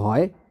অনুষ্ঠিত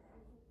হয়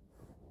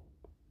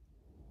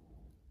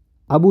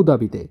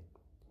আবুধাবিতে।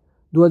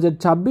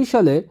 2026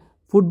 সালে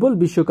ফুটবল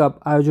বিশ্বকাপ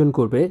আয়োজন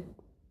করবে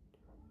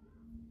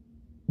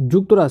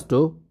যুক্তরাষ্ট্র,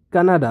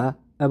 কানাডা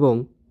এবং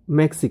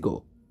মেক্সিকো।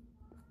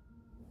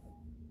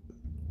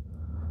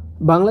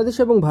 বাংলাদেশ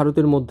এবং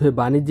ভারতের মধ্যে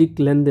বাণিজ্যিক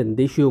লেনদেন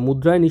দেশীয়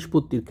মুদ্রায়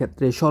নিষ্পত্তির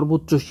ক্ষেত্রে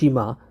সর্বোচ্চ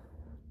সীমা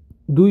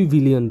 $2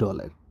 বিলিয়ন।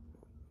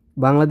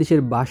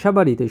 বাংলাদেশের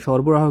বাসাবাড়িতে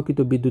সরবরাহকৃত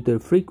বিদ্যুতের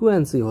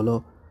ফ্রিকোয়েন্সি হল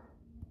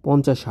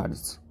 50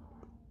 হার্জ।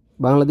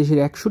 বাংলাদেশের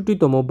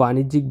 61তম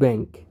বাণিজ্যিক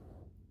ব্যাংক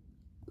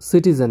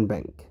সিটিজেন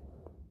ব্যাংক।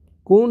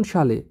 কোন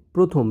সালে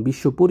প্রথম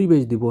বিশ্ব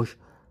পরিবেশ দিবস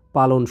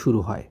পালন শুরু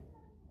হয়?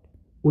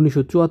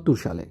 1974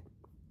 সালে।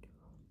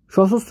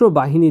 সশস্ত্র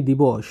বাহিনী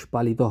দিবস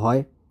পালিত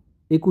হয়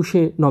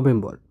 21শে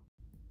নভেম্বর।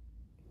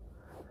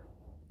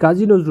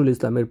 কাজী নজরুল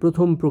ইসলামের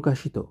প্রথম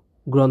প্রকাশিত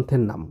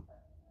গ্রন্থের নাম?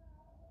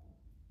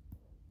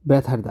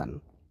 ব্যথার দান।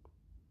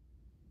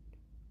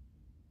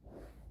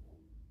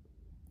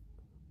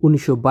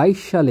 1922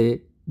 সালে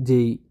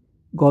যেই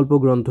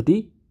গল্পগ্রন্থটি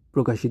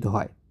প্রকাশিত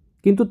হয়,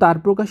 কিন্তু তার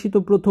প্রকাশিত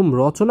প্রথম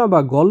রচনা বা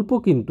গল্প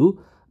কিন্তু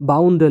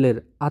বাউন্ডেলের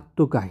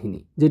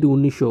আত্মকাহিনী, যেটি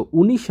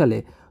 1919 সালে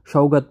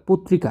সওগাত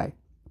পত্রিকায়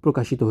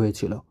প্রকাশিত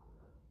হয়েছিল।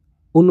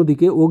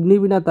 অন্যদিকে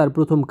অগ্নিবীণা তার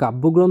প্রথম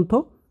কাব্যগ্রন্থ।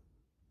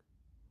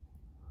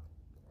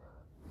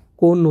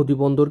 কোন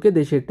নদীবন্দরকে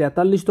দেশের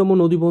 43তম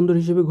নদীবন্দর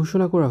হিসেবে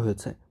ঘোষণা করা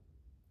হয়েছে?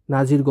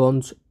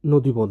 নাজিরগঞ্জ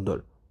নদীবন্দর।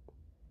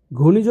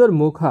 ঘূর্ণিঝড়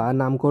মোখা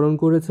নামকরণ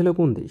করেছিল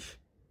কোন দেশ?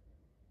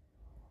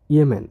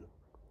 ইয়েমেন।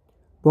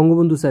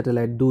 বঙ্গবন্ধু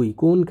স্যাটেলাইট 2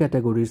 কোন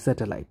ক্যাটাগরির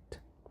স্যাটেলাইট?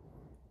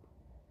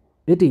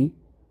 এটি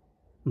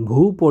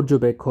ভূ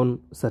পর্যবেক্ষণ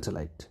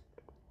স্যাটেলাইট।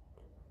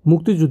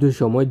 মুক্তিযুদ্ধের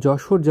সময়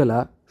যশোর জেলা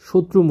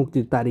শত্রু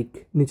মুক্তির তারিখ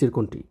নিচের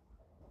কোনটি?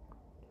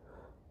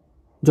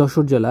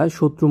 যশোর জেলা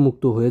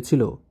শত্রুমুক্ত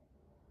হয়েছিল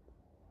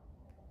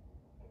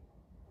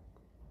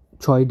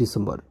 6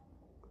 ডিসেম্বর।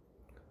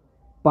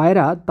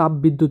 পায়রা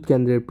তাপবিদ্যুৎ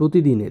কেন্দ্রের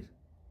প্রতিদিনের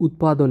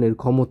উৎপাদনের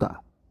ক্ষমতা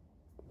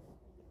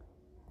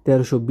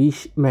 1320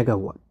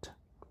 মেগাওয়াট।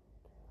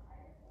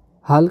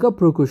 হালকা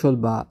প্রকৌশল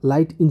বা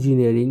লাইট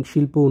ইঞ্জিনিয়ারিং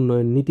শিল্প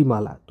উন্নয়ন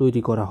নীতিমালা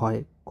তৈরি করা হয়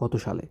কত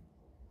সালে?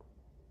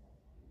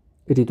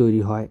 এটি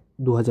তৈরি হয়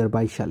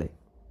 2022 সালে।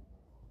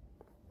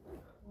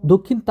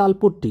 দক্ষিণ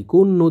তালপট্টি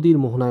কোন নদীর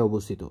মোহনায়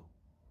অবস্থিত?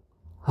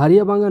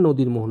 হারিয়াভাঙ্গা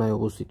নদীর মোহনায়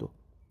অবস্থিত।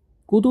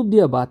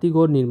 কুতুবদিয়া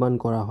বাতিঘর নির্মাণ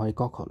করা হয়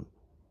কখন?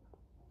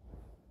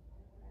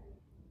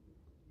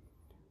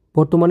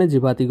 বর্তমানে যে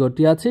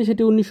বাতিঘরটি আছে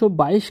সেটি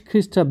 1922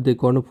 খ্রিস্টাব্দে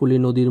কর্ণফুলী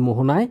নদীর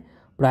মোহনায়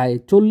প্রায়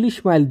 40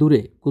 মাইল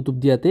দূরে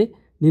কুতুবদিয়াতে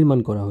নির্মাণ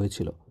করা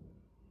হয়েছিল।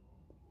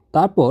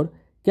 তারপর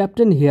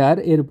ক্যাপ্টেন হেয়ার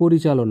এর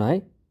পরিচালনায়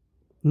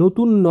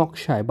নতুন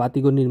নকশায়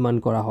বাতিঘর নির্মাণ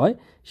করা হয়,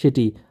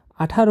 সেটি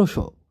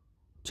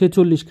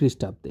 1846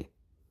 খ্রিস্টাব্দে।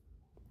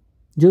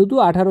 যেহেতু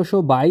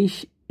 1822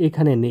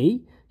 এখানে নেই,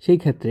 সেই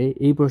ক্ষেত্রে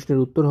এই প্রশ্নের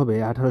উত্তর হবে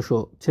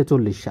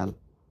 1846 সাল।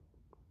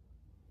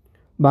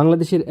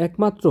 বাংলাদেশের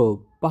একমাত্র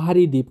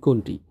পাহাড়ি দ্বীপ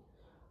কোনটি?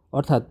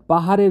 অর্থাৎ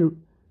পাহাড়ের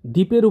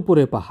দ্বীপের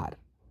উপরে পাহাড়,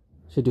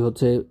 সেটি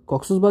হচ্ছে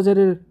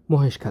কক্সবাজারের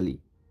মহেশখালী।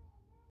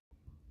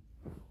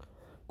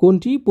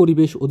 কোনটি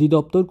পরিবেশ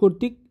অধিদপ্তর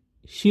কর্তৃক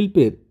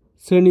শিল্পের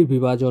শ্রেণী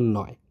বিভাজন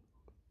নয়?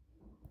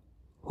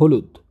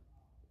 হলুদ।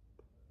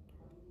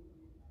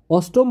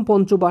 অষ্টম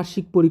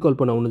পঞ্চবার্ষিক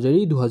পরিকল্পনা অনুযায়ী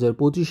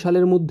 2025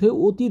 সালের মধ্যে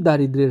অতি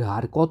দারিদ্র্যের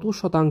হার কত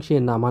শতাংশে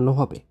নামানো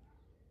হবে?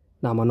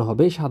 নামানো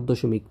হবে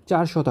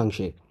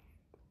 7.4%।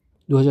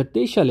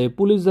 2023 সালে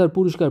পুলিৎজার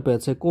পুরস্কার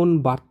পেয়েছে কোন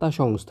বার্তা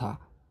সংস্থা?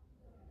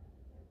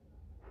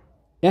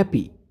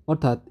 অ্যাপি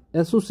অর্থাৎ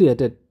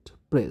associated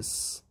press.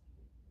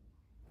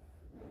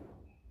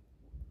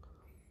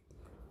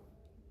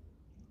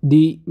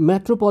 The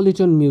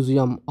metropolitan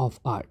museum of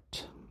art,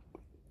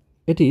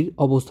 এটির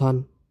অবস্থান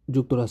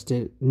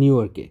যুক্তরাষ্ট্রের নিউ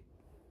ইয়র্কে।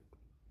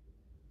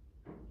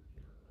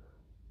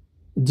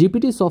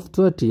 জিপিটি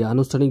সফটওয়্যারটি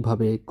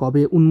আনুষ্ঠানিকভাবে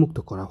কবে উন্মুক্ত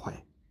করা হয়?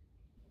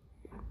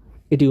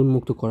 এটি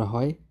উন্মুক্ত করা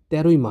হয়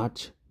 13 মার্চ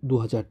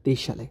 2023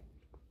 সালে।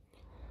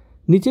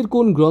 নিচের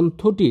কোন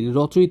গ্রন্থটির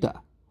রচয়িতা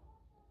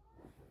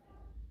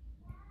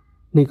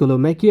নিকোলো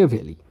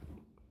ম্যাকিয়াভেলি?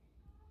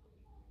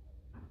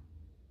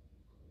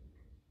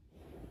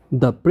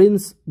 দ্য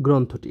প্রিন্স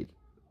গ্রন্থটির।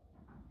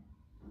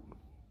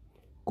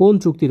 কোন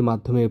চুক্তির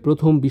মাধ্যমে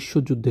প্রথম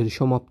বিশ্বযুদ্ধের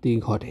সমাপ্তি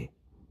ঘটে?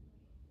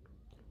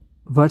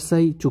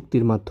 ভার্সাই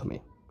চুক্তির মাধ্যমে।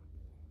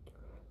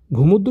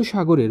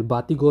 ভূমধ্যসাগরের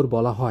বাতিঘর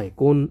বলা হয়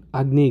কোন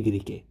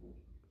আগ্নেয়গিরিকে?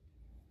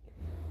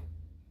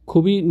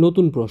 খুবই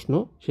নতুন প্রশ্ন,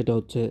 সেটা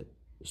হচ্ছে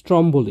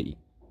স্ট্রম্বোলি।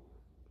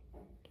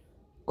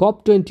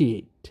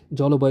 COP28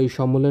 জলবায়ু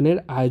সম্মেলনের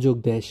আয়োজক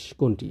দেশ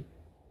কোনটি?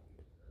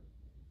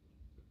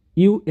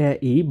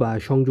 UAE বা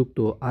সংযুক্ত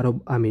আরব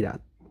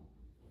আমিরাত।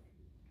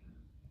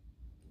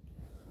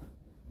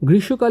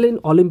 গ্রীষ্মকালীন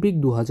অলিম্পিক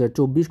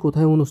 2024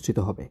 কোথায় অনুষ্ঠিত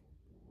হবে?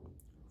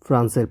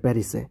 ফ্রান্সের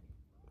প্যারিসে।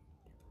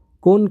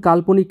 কোন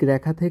কাল্পনিক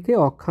রেখা থেকে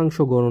অক্ষাংশ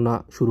গণনা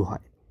শুরু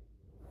হয়?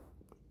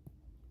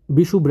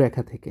 বিষুব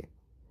রেখা থেকে।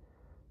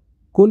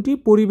 কোনটি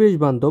পরিবেশ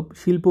বান্ধব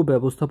শিল্প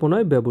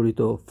ব্যবস্থাপনায়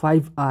ব্যবহৃত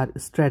 5R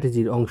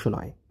স্ট্র্যাটেজির অংশ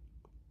নয়?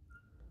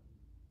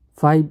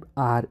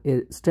 5R এর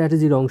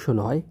স্ট্র্যাটেজির অংশ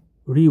নয়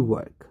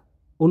রিওয়ার্ক।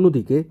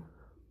 অন্যদিকে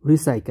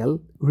রিসাইকেল,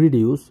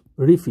 রিডিউস,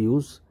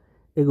 রিফিউজ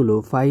এগুলো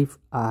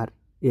 5R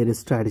এর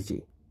স্ট্র্যাটেজি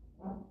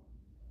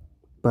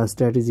বা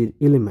স্ট্র্যাটেজির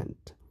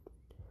এলিমেন্ট।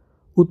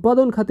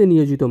 উৎপাদন খাতে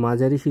নিয়োজিত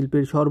মাঝারি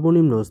শিল্পের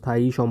সর্বনিম্ন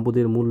স্থায়ী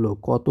সম্পদের মূল্য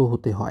কত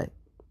হতে হয়?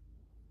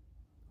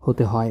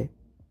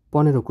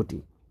 15 কোটি।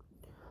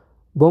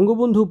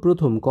 বঙ্গবন্ধু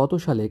প্রথম কত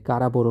সালে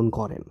কারাবরণ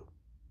করেন?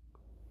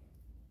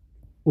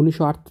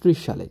 1938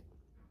 সালে।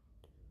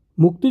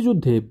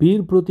 মুক্তিযুদ্ধে বীর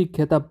প্রতীক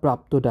খেতাব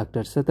প্রাপ্ত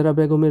ডাক্তার সেতারা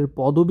বেগমের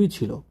পদবি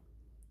ছিল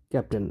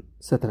ক্যাপ্টেন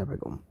সেতারা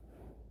বেগম।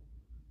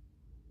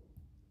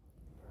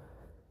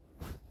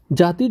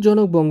 জাতির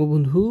জনক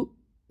বঙ্গবন্ধু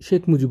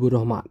শেখ মুজিবুর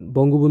রহমান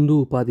বঙ্গবন্ধু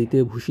উপাধিতে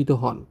ভূষিত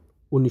হন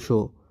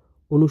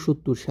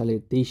 1969 সালের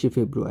 23শে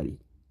ফেব্রুয়ারি।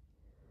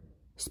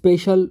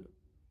 স্পেশাল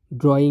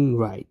ড্রয়িং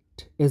রাইট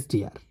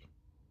SDR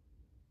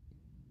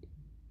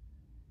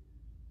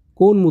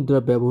কোন মুদ্রা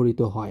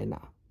ব্যবহৃত হয় না?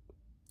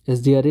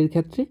 SDR এর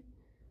ক্ষেত্রে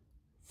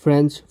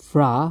ফ্রেঞ্চ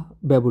ফ্রা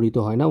ব্যবহৃত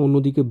হয় না,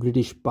 অন্যদিকে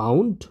ব্রিটিশ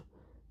পাউন্ড,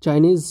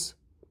 চাইনিজ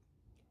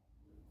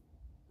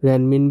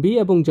রেনমিনবি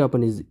এবং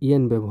জাপানিজ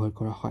ইয়েন ব্যবহার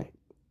করা হয়।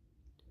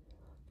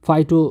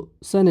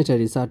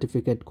 ফাইটোস্যানিটারি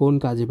সার্টিফিকেট কোন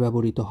কাজে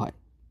ব্যবহৃত হয়?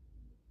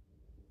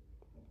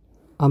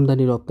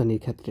 আমদানি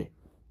রপ্তানির ক্ষেত্রে।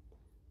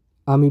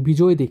 আমি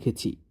বিজয়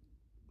দেখেছি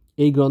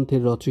এই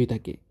গ্রন্থের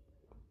রচয়িতাকে?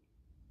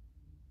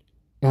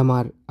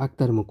 MR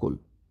আক্তার মুকুল।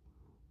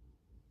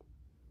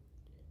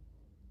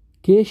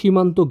 কে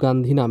সীমান্ত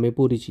গান্ধী নামে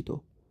পরিচিত?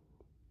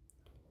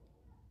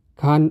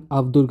 খান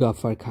আব্দুল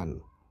গাফফার খান।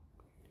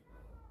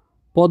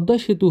 পদ্মা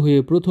সেতু হয়ে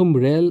প্রথম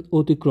রেল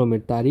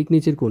অতিক্রমের তারিখ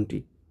নিচের কোনটি?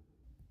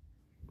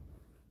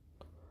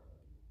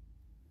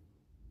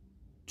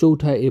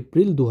 4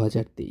 এপ্রিল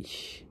 2023।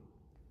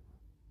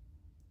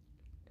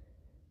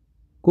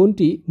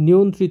 কোনটি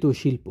নিয়ন্ত্রিত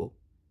শিল্প?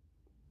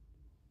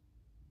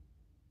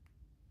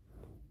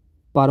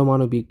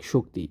 পারমাণবিক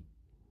শক্তি।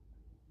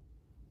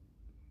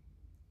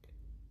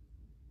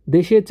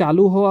 দেশে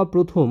চালু হওয়া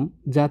প্রথম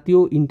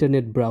জাতীয়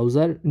ইন্টারনেট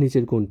ব্রাউজার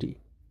নিচের কোনটি?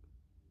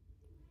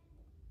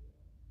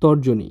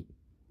 তর্জনী।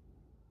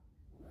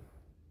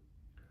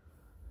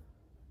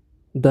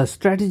 দ্য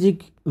স্ট্র্যাটেজিক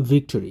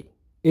ভিক্টরি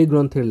এই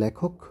গ্রন্থের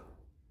লেখক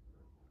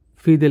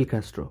ফিদেল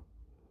ক্যাস্ট্রো।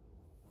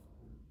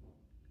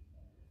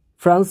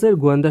 ফ্রান্সের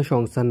গোয়েন্দা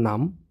সংস্থার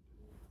নাম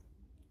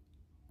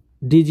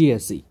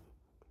DGSE।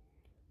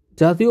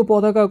 জাতীয়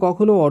পতাকা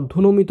কখনো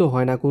অর্ধনমিত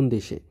হয় না কোন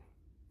দেশে?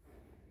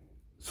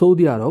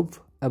 সৌদি আরব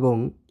এবং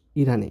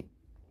ইরানে।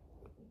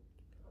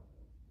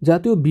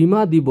 জাতীয়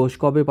বীমা দিবস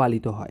কবে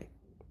পালিত হয়?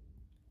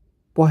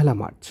 1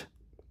 মার্চ।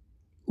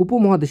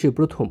 উপমহাদেশে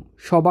প্রথম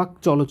সবাক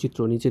চলচ্চিত্র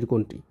নিচের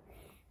কোনটি?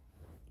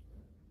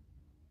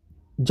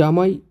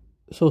 জামাই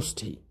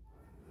ষষ্ঠী।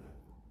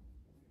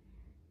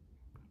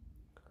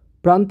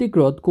 প্রান্তিক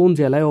হ্রদ কোন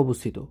জেলায়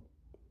অবস্থিত?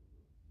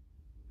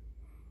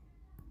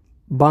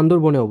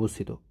 বান্দরবনে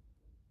অবস্থিত।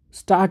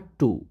 স্টার্ট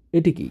 2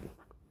 এটি কি?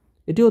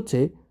 এটি হচ্ছে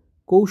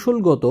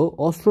কৌশলগত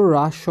অস্ত্র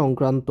হ্রাস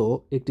সংক্রান্ত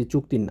একটি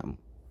চুক্তির নাম।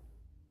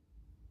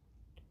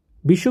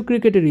 বিশ্ব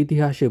ক্রিকেটের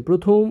ইতিহাসে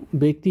প্রথম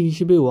ব্যক্তি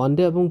হিসেবে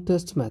ওয়ানডে এবং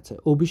টেস্ট ম্যাচে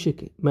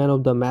অভিষেকে ম্যান অব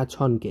দ্য ম্যাচ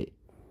হন কে?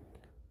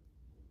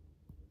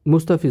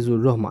 মুস্তাফিজুর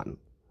রহমান।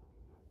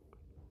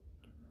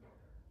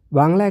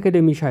 বাংলা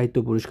একাডেমি সাহিত্য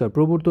পুরস্কার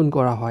প্রবর্তন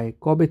করা হয়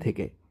কবে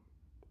থেকে?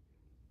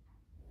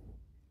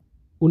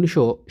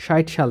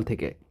 1960 সাল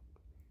থেকে।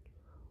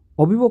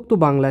 অবিভক্ত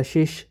বাংলার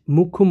শেষ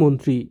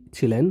মুখ্যমন্ত্রী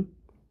ছিলেন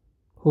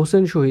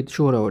হোসেন শহীদ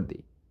সোহরাওয়ার্দী।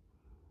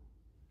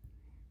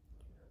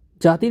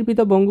 জাতির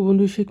পিতা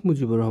বঙ্গবন্ধু শেখ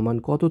মুজিবুর রহমান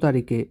কত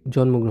তারিখে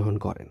জন্মগ্রহণ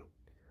করেন?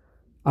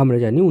 আমরা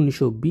জানি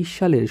 1920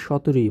 সালের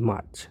 17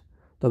 মার্চ,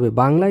 তবে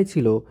বাংলায়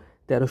ছিল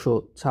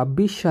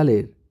 1326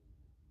 সালের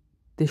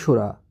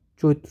 3রা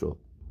চৈত্র।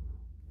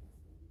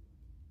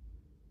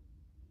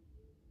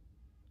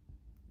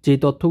 যে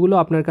তথ্যগুলো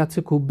আপনার কাছে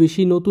খুব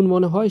বেশি নতুন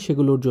মনে হয়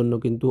সেগুলোর জন্য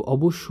কিন্তু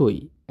অবশ্যই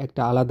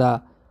একটা আলাদা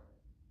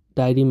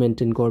ডায়েরি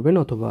মেনটেন করবেন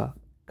অথবা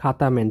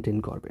খাতা মেনটেন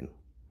করবেন।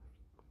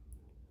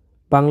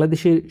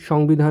 বাংলাদেশের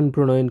সংবিধান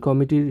প্রণয়ন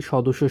কমিটির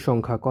সদস্য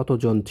সংখ্যা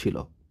কতজন ছিল?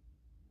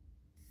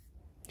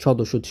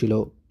 সদস্য ছিল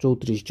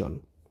 34 জন।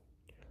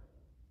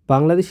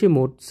 বাংলাদেশে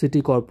মোট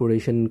সিটি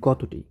কর্পোরেশন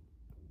কতটি?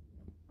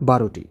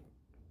 12টি।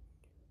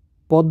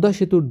 পদ্মা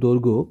সেতুর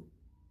দৈর্ঘ্য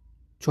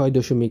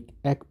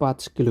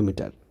 6.15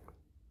 কিলোমিটার।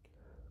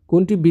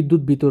 কোনটি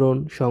বিদ্যুৎ বিতরণ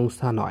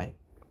সংস্থা নয়?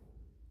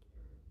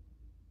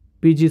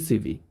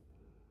 PGCV।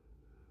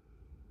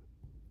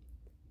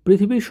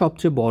 পৃথিবীর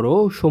সবচেয়ে বড়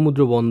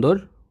সমুদ্র বন্দর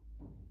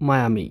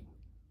মায়ামি।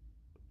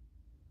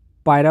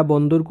 পায়রা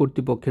বন্দর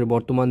কর্তৃপক্ষের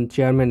বর্তমান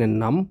চেয়ারম্যানের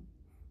নাম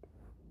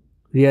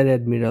রিয়ার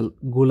অ্যাডমিরাল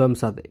গোলাম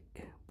সাদেক।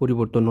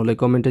 পরিবর্তন হলে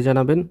কমেন্টে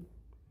জানাবেন।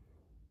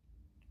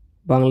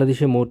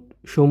 বাংলাদেশে মোট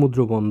সমুদ্র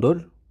বন্দর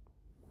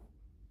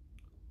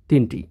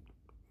 3টি।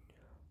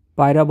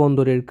 পায়রা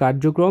বন্দরের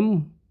কার্যক্রম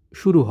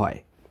শুরু হয়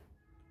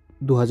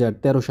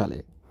 2013 সালে।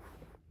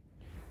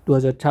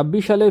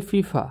 2026 সালে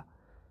ফিফা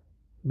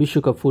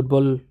বিশ্বকাপ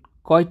ফুটবল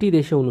কয়টি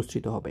দেশে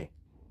অনুষ্ঠিত হবে?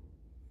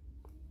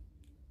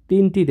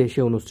 3টি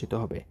দেশে অনুষ্ঠিত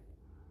হবে।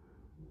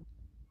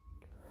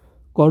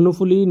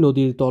 কর্ণফুলী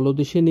নদীর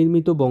তলদেশে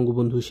নির্মিত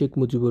বঙ্গবন্ধু শেখ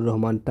মুজিবুর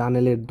রহমান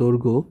টানেলের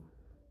দৈর্ঘ্য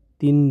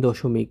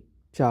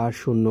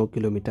 3.40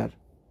 কিলোমিটার।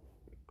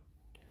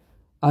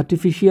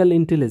 আর্টিফিশিয়াল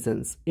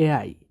ইন্টেলিজেন্স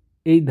AI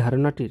এই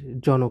ধারণাটির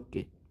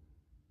জনককে?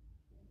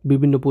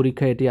 বিভিন্ন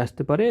পরীক্ষায় এটি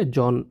আসতে পারে।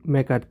 John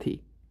McCarthy.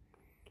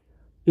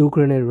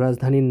 ইউক্রেনের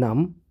রাজধানীর নাম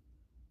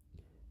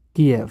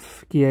কিয়েভ।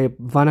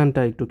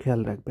 বানানটা একটু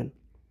খেয়াল রাখবেন।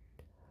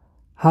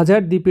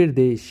 হাজার দ্বীপের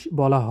দেশ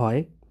বলা হয়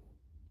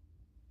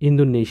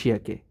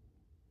ইন্দোনেশিয়াকে।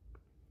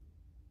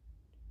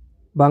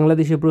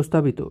 বাংলাদেশে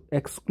প্রস্তাবিত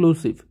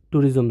এক্সক্লুসিভ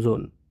ট্যুরিজম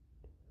জোন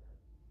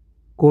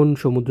কোন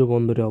সমুদ্র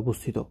বন্দরে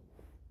অবস্থিত?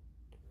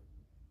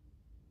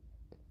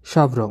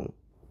 সাবরং।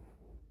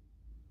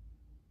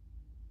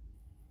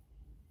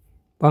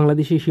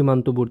 বাংলাদেশের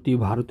সীমান্তবর্তী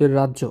ভারতের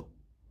রাজ্য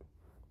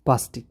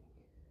 5টি।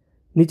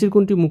 নিচের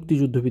কোনটি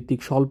মুক্তিযুদ্ধভিত্তিক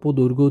স্বল্প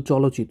দৈর্ঘ্য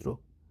চলচ্চিত্র?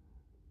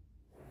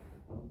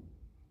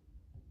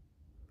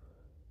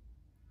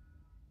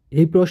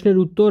 এই প্রশ্নের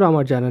উত্তর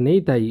আমার জানা নেই,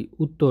 তাই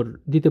উত্তর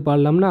দিতে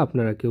পারলাম না।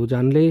 আপনারা কেউ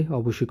জানলে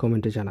অবশ্যই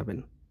কমেন্টে জানাবেন।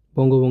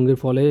 বঙ্গভঙ্গের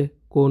ফলে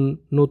কোন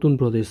নতুন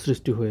প্রদেশ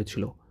সৃষ্টি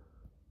হয়েছিল?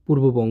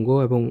 পূর্ববঙ্গ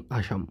এবং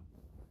আসাম।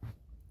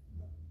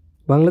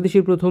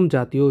 বাংলাদেশের প্রথম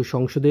জাতীয়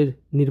সংসদের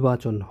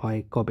নির্বাচন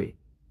হয় কবে?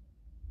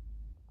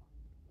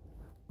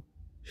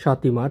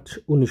 7 মার্চ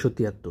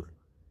 1973।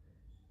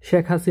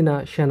 শেখ হাসিনা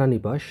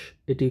সেনানিবাস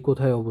এটি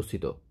কোথায়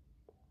অবস্থিত?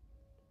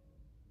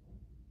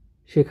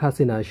 শেখ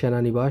হাসিনা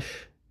সেনানিবাস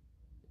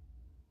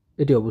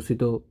এটি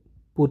অবস্থিত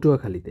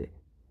পটুয়াখালীতে,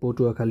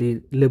 পটুয়াখালীর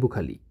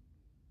লেবুখালী।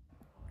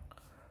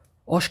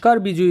 অস্কার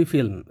বিজয়ী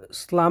ফিল্ম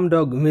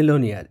স্লামডগ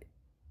মিলিয়নিয়ার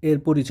এর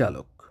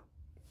পরিচালক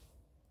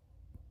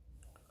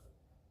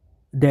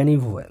ড্যানি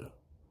ভোয়েল।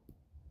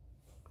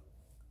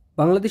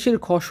 বাংলাদেশের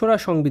খসড়া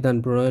সংবিধান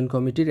প্রণয়ন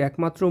কমিটির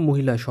একমাত্র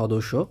মহিলা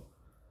সদস্য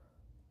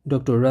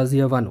ডক্টর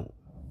রাজিয়া বানু।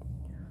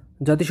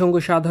 জাতিসংঘ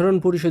সাধারণ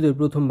পরিষদের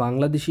প্রথম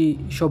বাংলাদেশি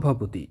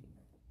সভাপতি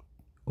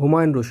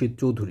হুমায়ুন রশিদ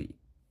চৌধুরী।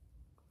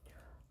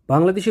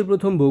 বাংলাদেশের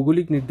প্রথম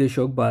ভৌগোলিক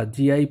নির্দেশক বা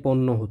জিআই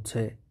পণ্য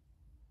হচ্ছে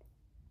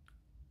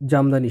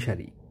জামদানি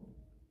শাড়ি।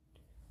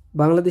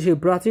 বাংলাদেশের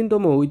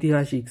প্রাচীনতম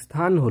ঐতিহাসিক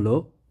স্থান হল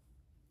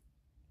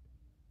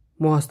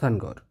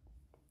মহাস্থানগড়।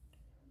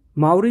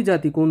 মাউরি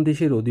জাতি কোন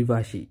দেশের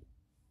অধিবাসী?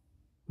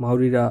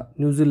 মাউরিরা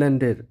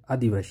নিউজিল্যান্ডের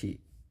আদিবাসী।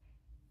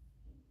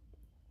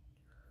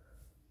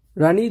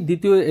 রানী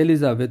দ্বিতীয়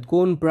এলিজাবেথ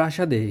কোন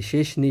প্রাসাদে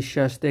শেষ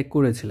নিঃশ্বাস ত্যাগ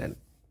করেছিলেন?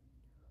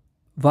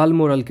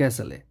 ভালমোরাল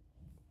ক্যাসেলে।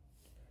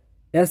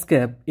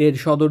 এসক্যাপ এর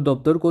সদর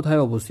দপ্তর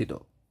কোথায় অবস্থিত?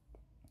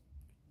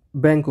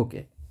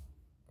 ব্যাংককে।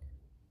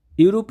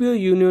 ইউরোপীয়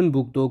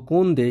ইউনিয়নভুক্ত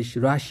কোন দেশ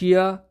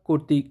রাশিয়া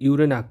কর্তৃক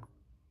ইউক্রেন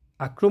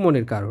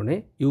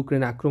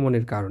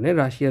আক্রমণের কারণে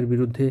রাশিয়ার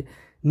বিরুদ্ধে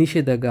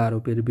নিষেধাজ্ঞা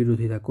আরোপের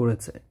বিরোধিতা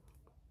করেছে?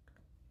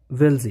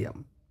 বেলজিয়াম।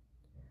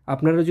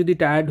 আপনারা যদি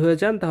টায়ার্ড হয়ে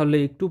যান তাহলে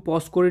একটু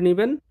পজ করে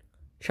নেবেন,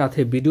 সাথে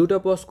ভিডিওটা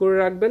পজ করে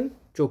রাখবেন,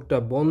 চোখটা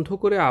বন্ধ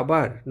করে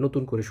আবার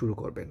নতুন করে শুরু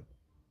করবেন।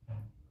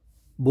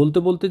 বলতে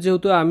বলতে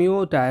যেহেতু আমিও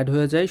টায়ার্ড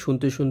হয়ে যাই,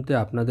 শুনতে শুনতে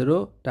আপনাদেরও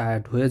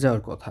টায়ার্ড হয়ে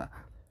যাওয়ার কথা।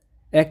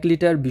 1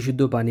 লিটার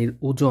বিশুদ্ধ পানির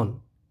ওজন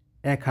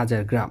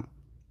 1000 গ্রাম।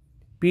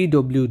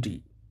 পিডব্লিউডি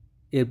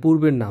এর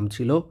পূর্বের নাম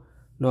ছিল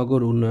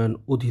নগর উন্নয়ন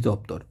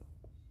অধিদপ্তর।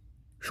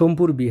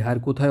 সোমপুর বিহার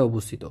কোথায়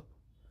অবস্থিত?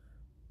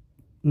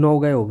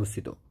 নওগাঁয়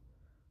অবস্থিত।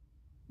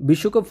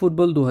 বিশ্বকাপ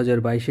ফুটবল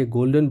 2022-এ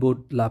গোল্ডেন বুট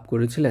লাভ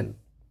করেছিলেন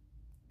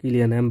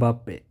কিলিয়ান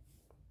এমবাপ্পে।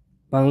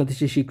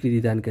 বাংলাদেশের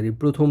স্বীকৃতিদানকারী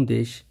প্রথম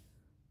দেশ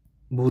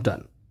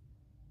ভুটান।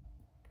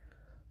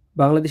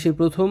 বাংলাদেশের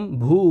প্রথম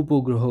ভূ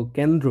উপগ্রহ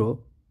কেন্দ্র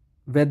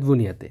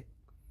বেতবুনিয়াতে।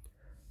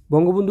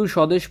 বঙ্গবন্ধুর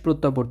স্বদেশ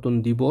প্রত্যাবর্তন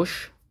দিবস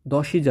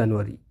 10ই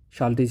জানুয়ারি,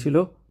 সালটি ছিল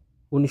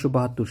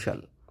 1972 সাল।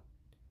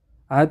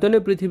 আয়তনে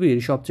পৃথিবীর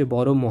সবচেয়ে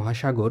বড়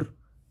মহাসাগর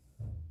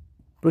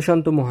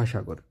প্রশান্ত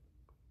মহাসাগর।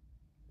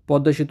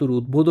 পদ্মা সেতুর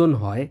উদ্বোধন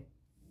হয়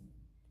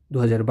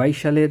 2022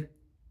 সালের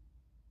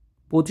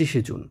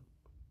 25শে জুন।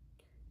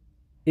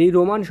 এই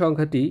রোমান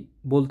সংখ্যাটি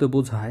বলতে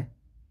বোঝায়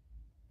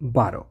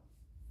 12।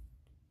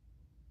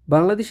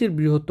 বাংলাদেশের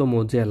বৃহত্তম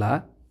জেলা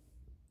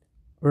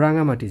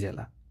রাঙামাটি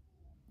জেলা।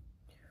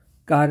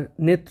 কার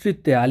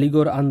নেতৃত্বে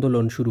আলিগড়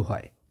আন্দোলন শুরু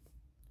হয়?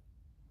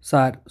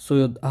 স্যার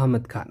সৈয়দ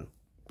আহমেদ খান।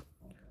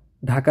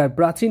 ঢাকার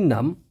প্রাচীন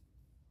নাম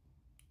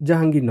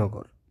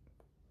জাহাঙ্গীরনগর।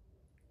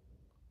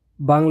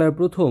 বাংলার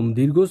প্রথম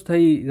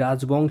দীর্ঘস্থায়ী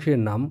রাজবংশের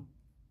নাম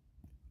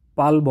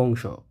পাল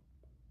বংশ।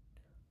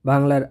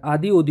 বাংলার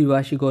আদি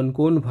অধিবাসীগণ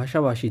কোন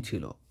ভাষাভাষী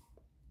ছিল?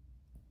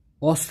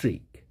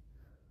 অস্ট্রিক।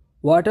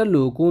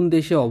 ওয়াটারলু কোন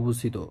দেশে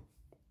অবস্থিত?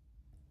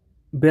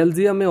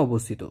 বেলজিয়ামে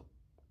অবস্থিত।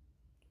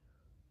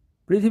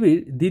 পৃথিবীর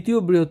দ্বিতীয়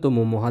বৃহত্তম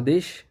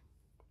মহাদেশ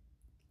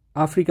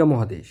আফ্রিকা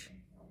মহাদেশ।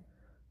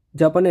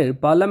 জাপানের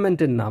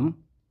পার্লামেন্টের নাম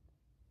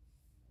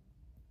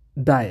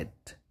ডায়েট।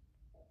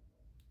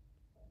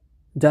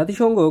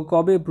 জাতিসংঘ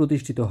কবে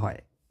প্রতিষ্ঠিত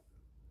হয়?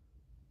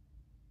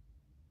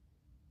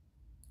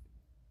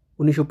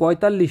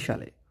 1945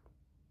 সালে।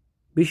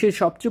 বিশ্বের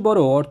সবচেয়ে বড়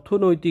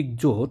অর্থনৈতিক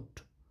জোট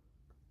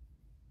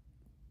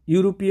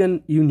ইউরোপিয়ান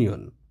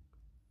ইউনিয়ন।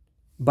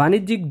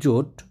 বাণিজ্যিক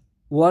জোট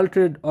ওয়ার্ল্ড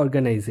ট্রেড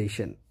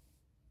অর্গানাইজেশন।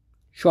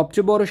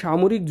 সবচেয়ে বড়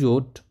সামরিক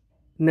জোট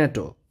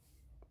ন্যাটো।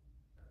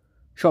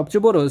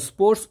 সবচেয়ে বড়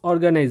স্পোর্টস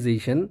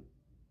অর্গানাইজেশন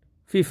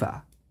ফিফা।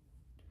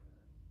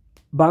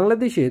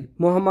 বাংলাদেশের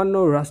মহামান্য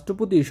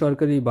রাষ্ট্রপতির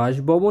সরকারি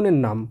বাসভবনের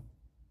নাম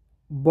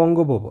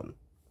বঙ্গভবন।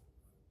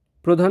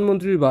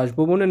 প্রধানমন্ত্রীর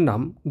বাসভবনের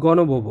নাম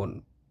গণভবন।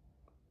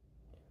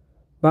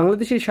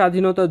 বাংলাদেশের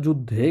স্বাধীনতা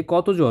যুদ্ধে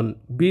কতজন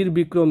বীর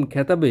বিক্রম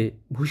খেতাবে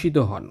ভূষিত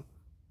হন?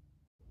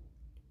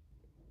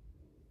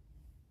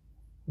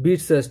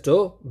 বীরশ্রেষ্ঠ,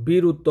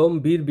 বীর উত্তম,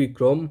 বীর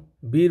বিক্রম,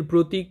 বীর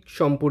প্রতীক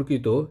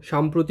সম্পর্কিত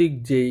সাম্প্রতিক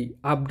যেই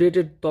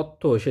আপডেটেড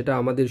তথ্য সেটা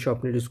আমাদের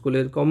স্বপ্নের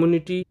স্কুলের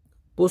কমিউনিটি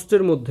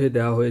পোস্টের মধ্যে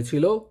দেওয়া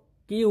হয়েছিল।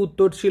 কি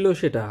উত্তর ছিল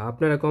সেটা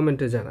আপনারা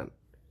কমেন্টে জানান।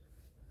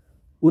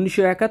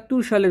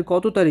 1971 সালের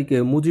কত তারিখে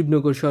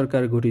মুজিবনগর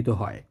সরকার গঠিত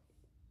হয়?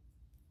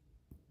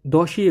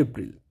 10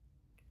 এপ্রিল।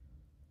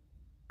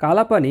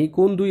 কালাপানি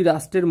কোন দুই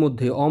রাষ্ট্রের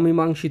মধ্যে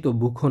অমীমাংসিত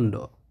ভূখণ্ড?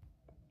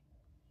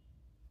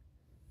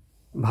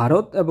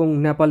 ভারত এবং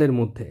নেপালের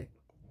মধ্যে।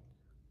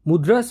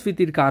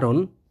 মুদ্রাস্ফীতির কারণ?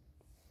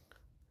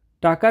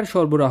 টাকার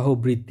সরবরাহ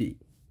বৃদ্ধি।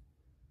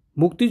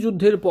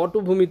 মুক্তিযুদ্ধের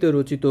পটভূমিতে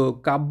রচিত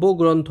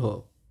কাব্যগ্রন্থ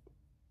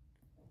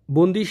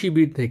বন্দি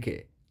শিবির থেকে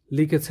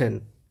লিখেছেন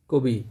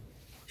কবি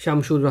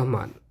শামসুর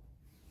রহমান।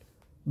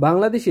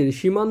 বাংলাদেশের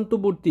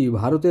সীমান্তবর্তী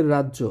ভারতের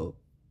রাজ্য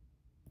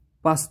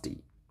 5টি।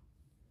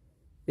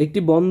 একটি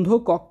বন্ধ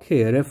কক্ষে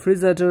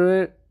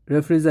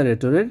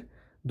রেফ্রিজারেটরের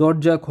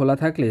দরজা খোলা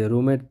থাকলে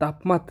রুমের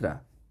তাপমাত্রা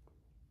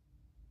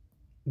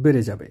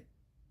বেড়ে যাবে।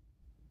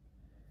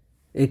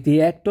 একটি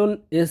 1 টন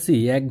এসি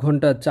 1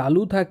 ঘন্টা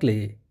চালু থাকলে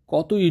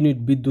কত ইউনিট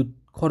বিদ্যুৎ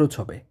খরচ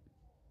হবে?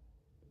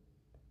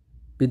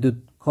 বিদ্যুৎ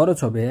খরচ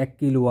হবে 1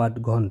 কিলোওয়াট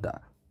ঘন্টা।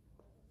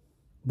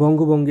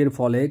 বঙ্গভঙ্গের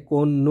ফলে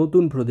কোন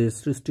নতুন প্রদেশ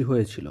সৃষ্টি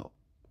হয়েছিল?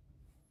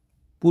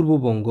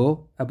 পূর্ববঙ্গ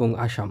এবং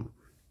আসাম।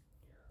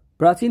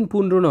 প্রাচীন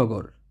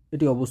পুণ্ড্রনগর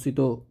এটি অবস্থিত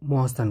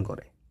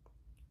মহাস্থানগড়ে।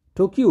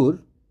 টোকিওর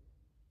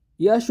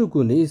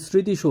ইয়াসুকুনি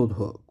স্মৃতিসৌধ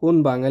কোন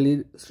বাঙালির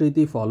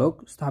স্মৃতিফলক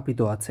স্থাপিত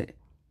আছে?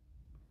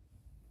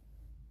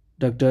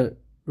 ডক্টর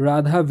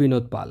রাধা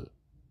বিনোদ পাল।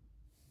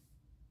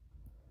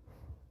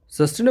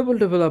 সাস্টেনেবল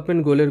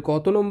ডেভেলপমেন্ট গোলের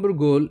কত নম্বর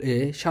গোল এ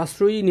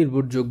সাশ্রয়ী,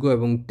 নির্ভরযোগ্য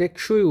এবং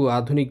টেকসই ও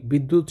আধুনিক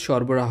বিদ্যুৎ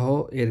সরবরাহ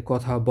এর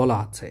কথা বলা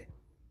আছে?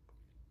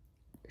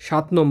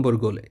 7 নম্বর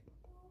গোলে।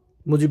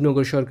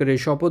 মুজিবনগর সরকারের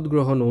শপথ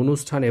গ্রহণ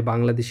অনুষ্ঠানে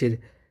বাংলাদেশের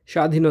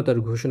স্বাধীনতার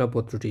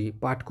ঘোষণাপত্রটি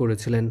পাঠ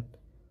করেছিলেন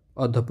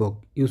অধ্যাপক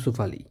ইউসুফ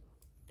আলী।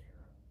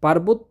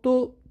 পার্বত্য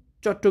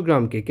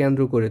চট্টগ্রামকে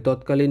কেন্দ্র করে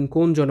তৎকালীন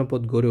কোন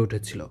জনপদ গড়ে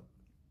উঠেছিল?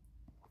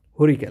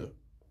 হরিকেল।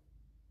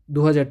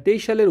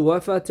 2023 সালের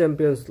ওয়েফা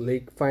চ্যাম্পিয়ন্স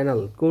লিগ ফাইনাল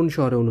কোন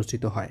শহরে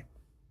অনুষ্ঠিত হয়?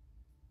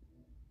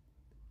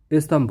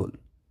 ইস্তাম্বুল।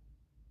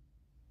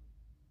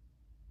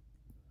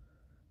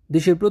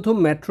 দেশের প্রথম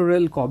মেট্রো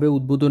রেল কবে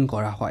উদ্বোধন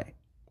করা হয়?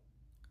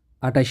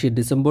 28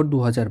 ডিসেম্বর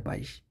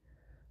 2022।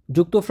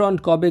 যুক্তফ্রন্ট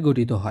কবে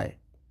গঠিত হয়?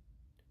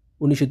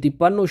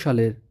 1953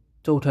 সালের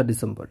 4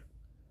 ডিসেম্বর।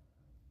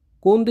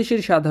 কোন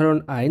দেশের সাধারণ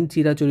আইন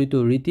চিরাচরিত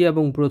রীতি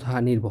এবং প্রথা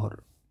নির্ভর?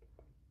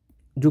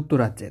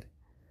 যুক্তরাজ্যের।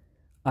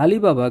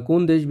 আলিবাবা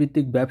কোন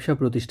দেশভিত্তিক ব্যবসা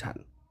প্রতিষ্ঠান?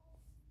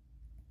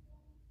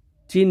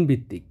 চীন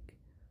ভিত্তিক।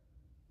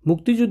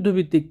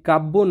 মুক্তিযুদ্ধভিত্তিক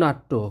কাব্য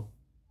নাট্য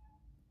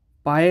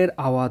পায়ের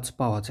আওয়াজ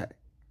পাওয়া যায়।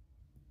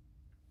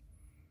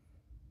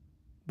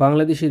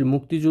 বাংলাদেশের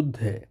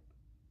মুক্তিযুদ্ধে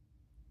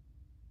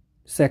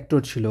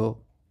সেক্টর ছিল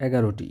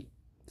 11টি,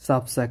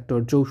 সাব সেক্টর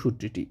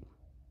 64টি।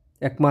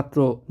 একমাত্র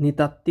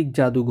নৃতাত্ত্বিক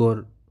জাদুঘর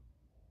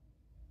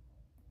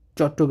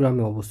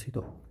চট্টগ্রামে অবস্থিত।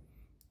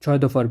 6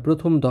 দফার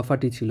প্রথম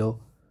দফাটি ছিল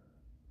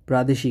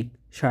প্রাদেশিক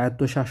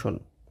স্বায়ত্তশাসন।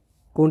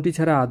 কোনটি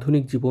ছাড়া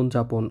আধুনিক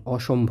জীবনযাপন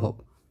অসম্ভব?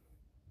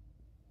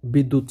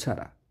 বিদ্যুৎ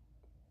ছাড়া।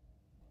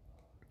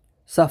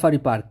 সাফারি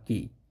পার্ক কি?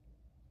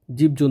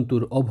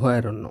 জীবজন্তুর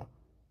অভয়ারণ্য।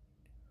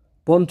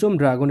 পঞ্চম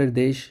ড্রাগনের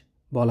দেশ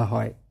বলা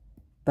হয়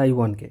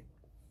তাইওয়ানকে।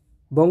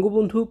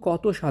 বঙ্গবন্ধু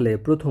কত সালে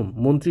প্রথম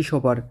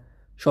মন্ত্রিসভার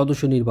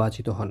সদস্য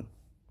নির্বাচিত হন?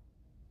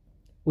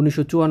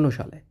 1954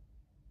 সালে।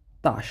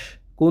 তাস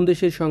কোন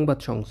দেশের সংবাদ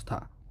সংস্থা?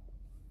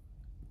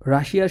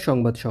 রাশিয়ার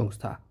সংবাদ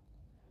সংস্থা।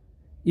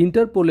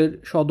 ইন্টারপোলের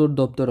সদর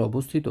দপ্তর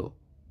অবস্থিত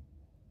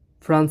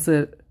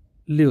ফ্রান্সের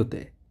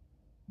লিওতে।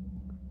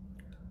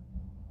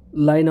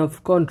 লাইন অফ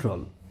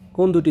কন্ট্রোল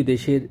কোন দুটি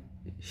দেশের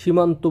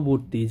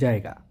সীমান্তবর্তী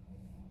জায়গা?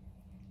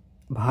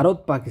 ভারত,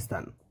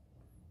 পাকিস্তান।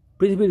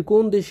 পৃথিবীর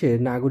কোন দেশের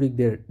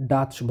নাগরিকদের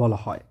ডাচ বলা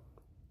হয়?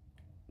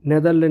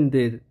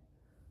 নেদারল্যান্ডের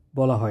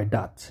বলা হয়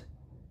ডাচ।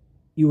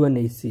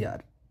 ইউএনএইচসিআর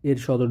এর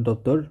সদর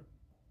দপ্তর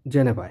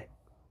জেনেভায়।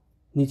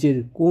 নিচের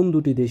কোন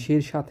দুটি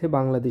দেশের সাথে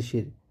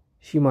বাংলাদেশের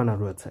সীমানা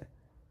রয়েছে?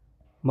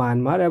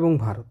 মায়ানমার এবং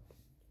ভারত।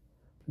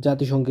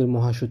 জাতিসংঘের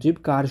মহাসচিব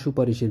কার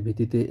সুপারিশের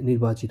ভিত্তিতে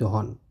নির্বাচিত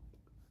হন?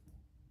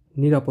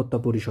 নিরাপত্তা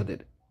পরিষদের।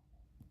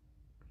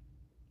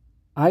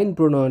 আইন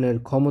প্রণয়নের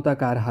ক্ষমতা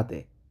কার হাতে?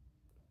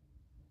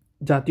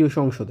 জাতীয়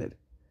সংসদের।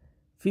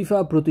 ফিফা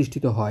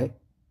প্রতিষ্ঠিত হয়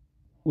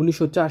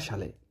 1904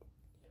 সালে।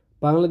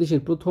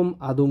 বাংলাদেশের প্রথম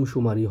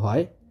আদমশুমারি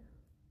হয়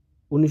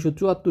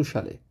 1974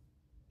 সালে।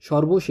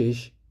 সর্বশেষ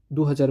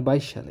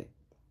 2022 সালে।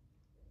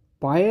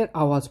 পায়ের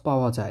আওয়াজ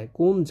পাওয়া যায়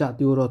কোন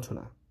জাতীয়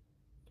রচনা?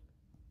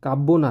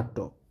 কাব্যনাট্য।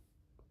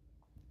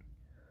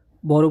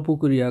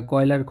 বড়পুকুরিয়া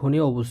কয়লার খনি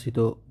অবস্থিত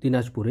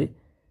দিনাজপুরে।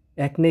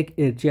 একনেক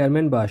এর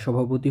চেয়ারম্যান বা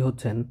সভাপতি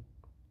হচ্ছেন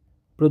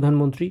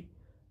প্রধানমন্ত্রী।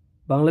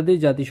 বাংলাদেশ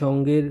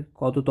জাতিসংঘের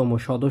কততম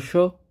সদস্য?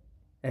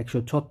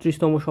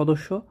 136তম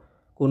সদস্য।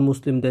 কোন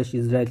মুসলিম দেশ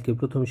ইসরায়েলকে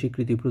প্রথম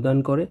স্বীকৃতি প্রদান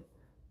করে?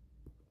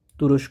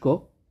 তুরস্ক।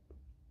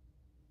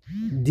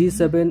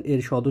 G7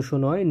 এর সদস্য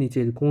নয়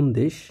নিচের কোন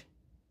দেশ?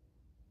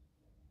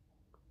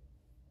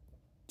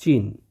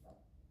 চীন।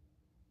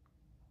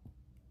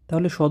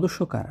 তাহলে সদস্য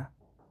কারা?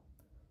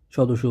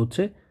 সদস্য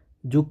হচ্ছে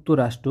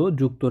যুক্তরাষ্ট্র,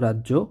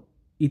 যুক্তরাজ্য,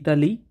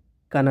 ইতালি,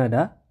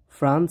 কানাডা,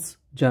 ফ্রান্স,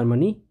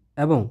 জার্মানি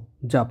এবং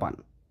জাপান।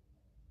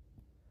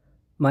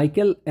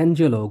 মাইকেল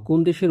অ্যাঞ্জেলো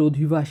কোন দেশের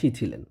অধিবাসী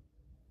ছিলেন?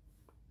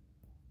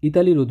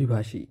 ইতালির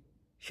অধিবাসী।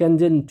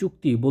 শেনজেন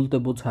চুক্তি বলতে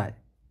বোঝায়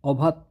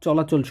অবাধ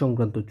চলাচল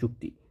সংক্রান্ত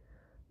চুক্তি।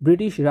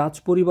 ব্রিটিশ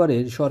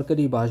রাজপরিবারের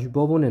সরকারি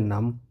বাসভবনের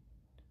নাম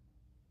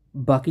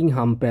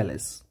বাকিংহাম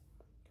প্যালেস।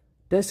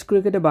 টেস্ট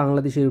ক্রিকেটে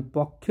বাংলাদেশের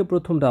পক্ষে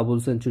প্রথম ডাবল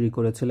সেঞ্চুরি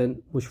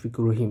করেছিলেন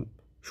মুশফিকুর রহিম।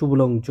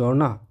 সুবলং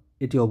ঝর্ণা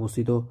এটি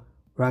অবস্থিত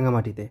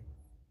রাঙামাটিতে।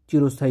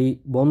 চিরস্থায়ী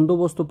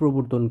বন্দোবস্ত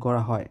প্রবর্তন করা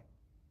হয়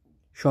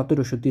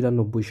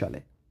 1793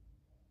 সালে।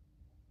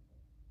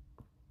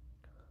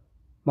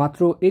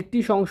 মাত্র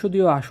একটি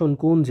সংসদীয় আসন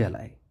কোন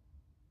জেলায়?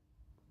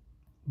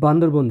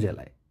 বান্দরবন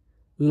জেলায়।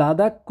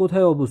 লাদাখ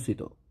কোথায়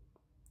অবস্থিত?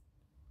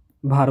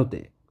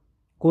 ভারতে।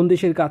 কোন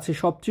দেশের কাছে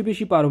সবচেয়ে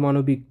বেশি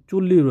পারমাণবিক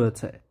চুল্লি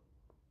রয়েছে?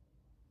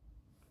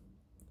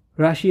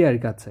 রাশিয়ার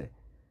কাছে।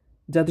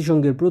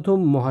 জাতিসংঘের প্রথম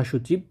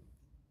মহাসচিব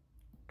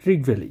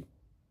ট্রিগভ্যালি।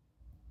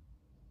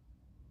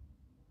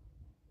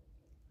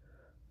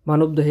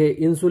 মানবদেহে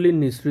ইনসুলিন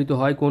নিঃসৃত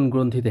হয় কোন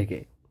গ্রন্থি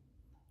থেকে?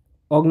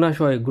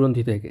 অগ্ন্যাশয়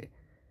গ্রন্থি থেকে।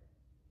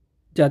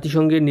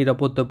 জাতিসংঘের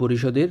নিরাপত্তা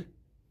পরিষদের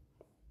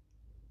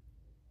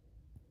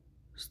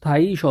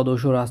স্থায়ী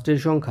সদস্য রাষ্ট্রের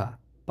সংখ্যা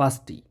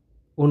 5টি,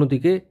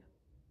 অন্যদিকে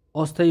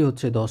অস্থায়ী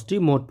হচ্ছে 10টি,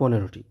 মোট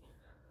 15টি।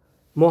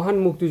 মহান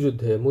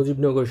মুক্তিযুদ্ধে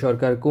মুজিবনগর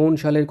সরকার কোন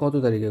সালের কত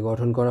তারিখে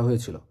গঠন করা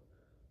হয়েছিল?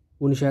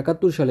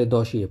 1971 সালে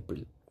 10ই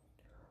এপ্রিল।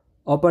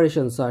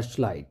 অপারেশন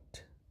সার্চলাইট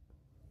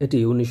এটি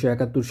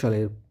 1971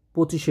 সালের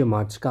 25শে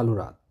মার্চ কালো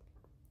রাত।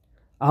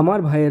 আমার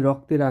ভাইয়ের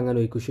রক্তে রাঙানো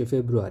 21শে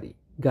ফেব্রুয়ারি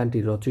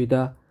গানটির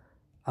রচয়িতা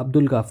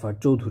আব্দুল গাফফার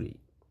চৌধুরী।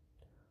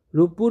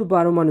 রূপপুর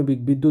পারমাণবিক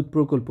বিদ্যুৎ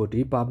প্রকল্পটি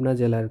পাবনা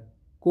জেলার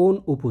কোন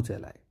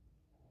উপজেলায়?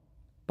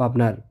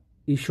 পাবনার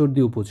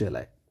ঈশ্বরদী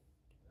উপজেলায়।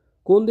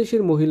 কোন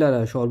দেশের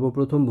মহিলারা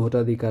সর্বপ্রথম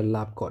ভোটাধিকার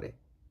লাভ করে?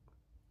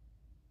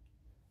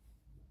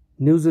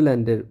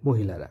 নিউজিল্যান্ডের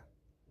মহিলারা।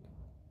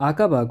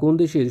 আকাবা কোন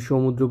দেশের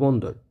সমুদ্র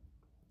বন্দর?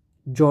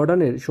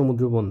 জর্ডানের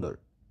সমুদ্র বন্দর।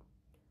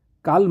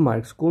 কার্ল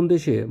মার্কস কোন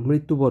দেশে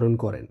মৃত্যুবরণ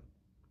করেন?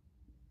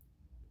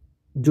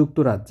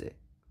 যুক্তরাজ্যে।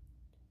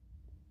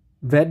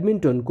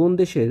 ব্যাডমিন্টন কোন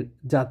দেশের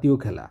জাতীয়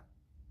খেলা?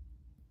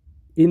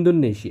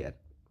 ইন্দোনেশিয়ার।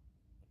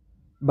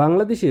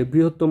 বাংলাদেশে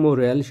বৃহত্তম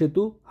রেল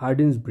সেতু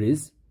হার্ডিঞ্জ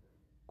ব্রিজ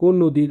কোন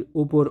নদীর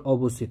উপর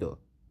অবস্থিত?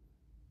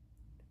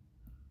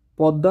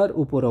 পদ্মার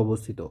উপর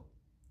অবস্থিত।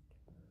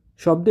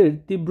 শব্দের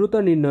তীব্রতা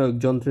নির্ণায়ক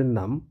যন্ত্রের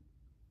নাম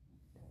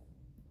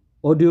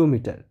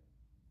অডিওমিটার।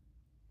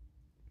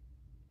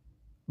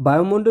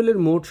 বায়ুমণ্ডলের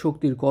মোট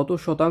শক্তির কত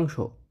শতাংশ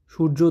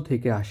সূর্য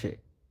থেকে আসে?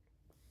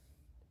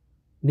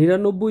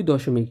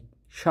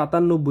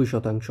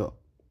 99.97%।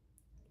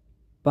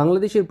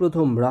 বাংলাদেশের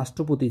প্রথম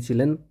রাষ্ট্রপতি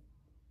ছিলেন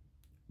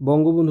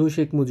বঙ্গবন্ধু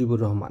শেখ মুজিবুর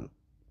রহমান।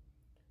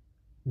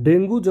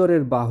 ডেঙ্গু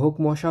জ্বরের বাহক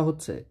মশা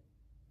হচ্ছে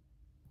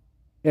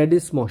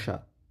এডিস মশা।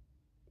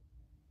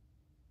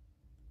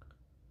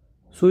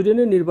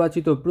 সুইডেনের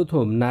নির্বাচিত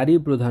প্রথম নারী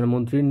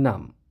প্রধানমন্ত্রীর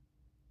নাম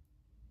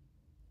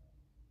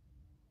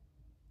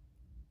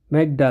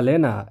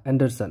ম্যাগডালেনা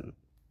অ্যান্ডারসন।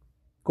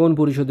 কোন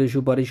পরিষদের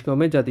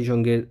সুপারিশক্রমে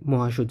জাতিসংঘের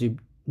মহাসচিব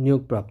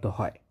নিয়োগপ্রাপ্ত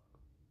হয়?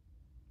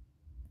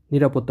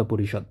 নিরাপত্তা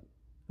পরিষদ।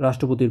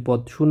 রাষ্ট্রপতির পদ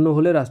শূন্য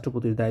হলে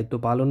রাষ্ট্রপতির দায়িত্ব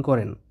পালন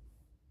করেন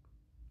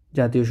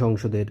জাতীয়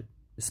সংসদের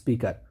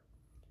স্পিকার।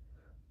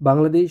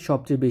 বাংলাদেশ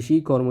সবচেয়ে বেশি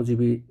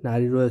কর্মজীবী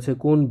নারী রয়েছে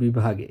কোন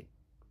বিভাগে?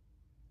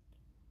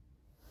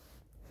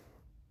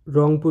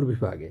 রংপুর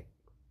বিভাগে।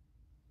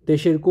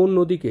 দেশের কোন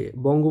নদীকে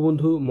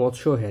বঙ্গবন্ধু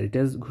মৎস্য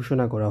হেরিটেজ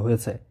ঘোষণা করা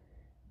হয়েছে?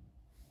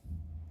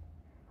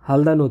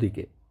 হালদা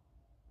নদীকে।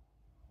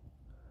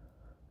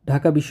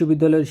 ঢাকা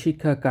বিশ্ববিদ্যালয়ের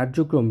শিক্ষা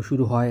কার্যক্রম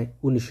শুরু হয়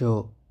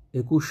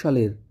 1921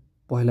 সালের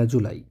 1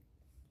 জুলাই।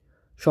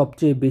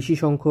 সবচেয়ে বেশি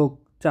সংখ্যক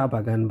চা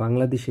বাগান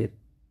বাংলাদেশের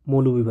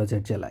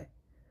মৌলভীবাজার জেলায়।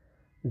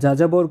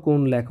 যাযাবর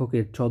কোন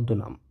লেখকের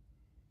ছদ্মনাম?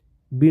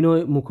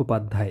 বিনয়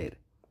মুখোপাধ্যায়ের।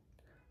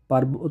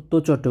 পার্বত্য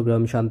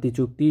চট্টগ্রাম শান্তি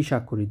চুক্তি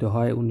স্বাক্ষরিত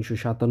হয়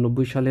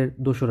 1997 সালের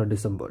 2রা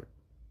ডিসেম্বর।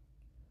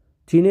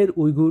 চীনের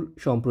উইঘুর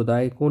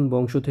সম্প্রদায় কোন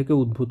বংশ থেকে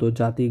উদ্ভূত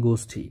জাতি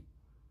গোষ্ঠী?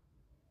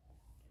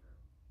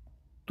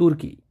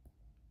 তুর্কি।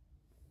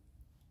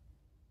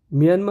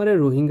 মিয়ানমারের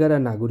রোহিঙ্গারা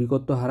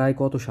নাগরিকত্ব হারায়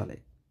কত সালে?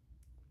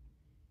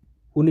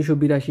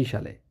 1982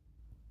 সালে।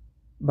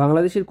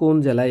 বাংলাদেশের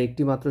কোন জেলায়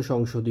একটি মাত্র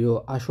সংসদীয়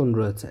আসন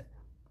রয়েছে?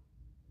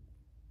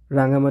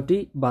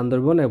 রাঙ্গামাটি,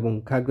 বান্দরবান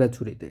এবং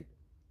খাগড়াছড়িতে।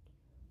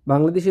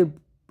 বাংলাদেশের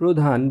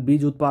প্রধান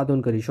বীজ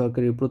উৎপাদনকারী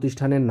সরকারি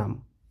প্রতিষ্ঠানের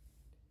নাম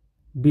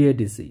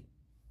বিএডিসি।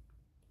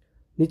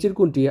 নিচের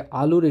কোনটি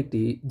আলুর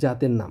একটি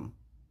জাতের নাম?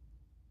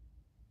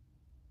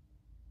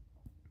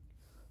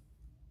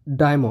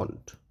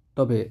 ডায়মন্ড,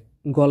 তবে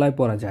গলায়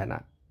পরা যায় না।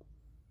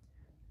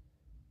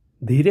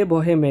 ধীরে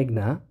বহে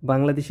মেঘনা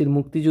বাংলাদেশের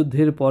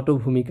মুক্তিযুদ্ধের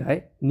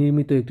পটভূমিকায়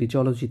নির্মিত একটি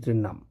চলচ্চিত্রের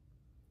নাম।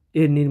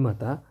 এর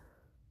নির্মাতা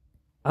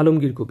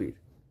আলমগীর কবির।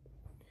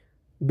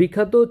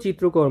 বিখ্যাত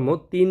চিত্রকর্ম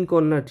 3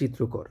 কন্যার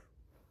চিত্রকর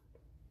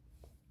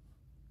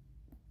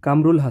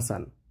Kamrul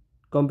Hasan.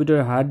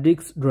 Computer hard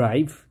disk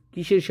drive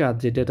কিসের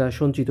সাহায্যে ডেটা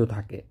সঞ্চিত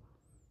থাকে?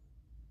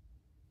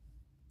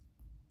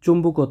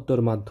 চুম্বকত্বর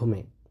মাধ্যমে।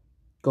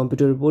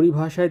 কম্পিউটারের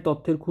পরিভাষায়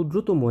তথ্যের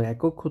ক্ষুদ্রতম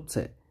একক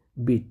হচ্ছে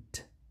বিট।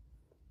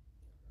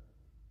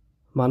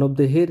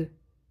 মানবদেহের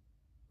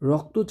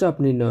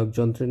রক্তচাপ নির্ণায়ক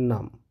যন্ত্রের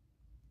নাম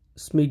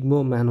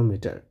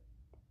স্ফিগমোম্যানোমিটার।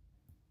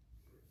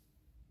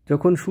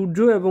 যখন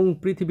সূর্য এবং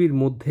পৃথিবীর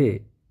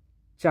মধ্যে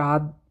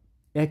চাঁদ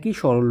একই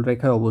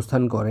সরলরেখায়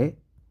অবস্থান করে,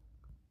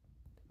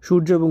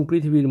 সূর্য এবং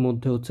পৃথিবীর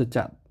মধ্যে হচ্ছে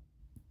চাঁদ,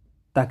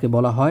 তাকে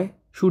বলা হয়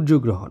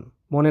সূর্যগ্রহণ।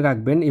 মনে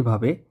রাখবেন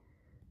এভাবে,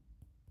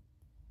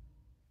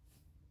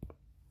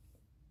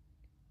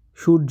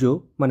 সূর্য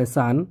মানে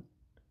সান,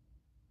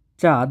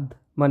 চাঁদ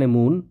মানে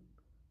মুন,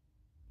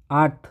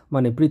 আর্থ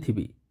মানে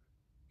পৃথিবী।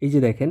 এই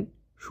যে দেখেন,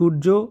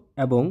 সূর্য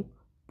এবং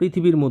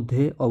পৃথিবীর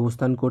মধ্যে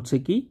অবস্থান করছে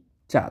কি?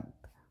 চাঁদ।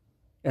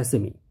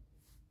 এসএমই।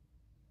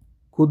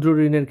 ক্ষুদ্র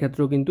ঋণের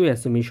ক্ষেত্রেও কিন্তু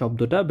এসএমই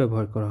শব্দটা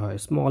ব্যবহার করা হয়,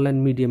 স্মল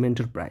অ্যান্ড মিডিয়াম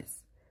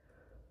এন্টারপ্রাইজ।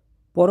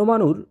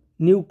 পরমাণুর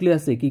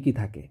নিউক্লিয়াসে কি কি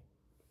থাকে?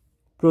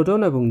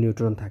 প্রোটন এবং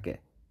নিউট্রন থাকে।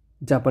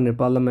 জাপানের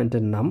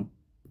পার্লামেন্টের নাম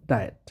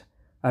ডায়েট।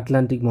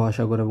 আটলান্টিক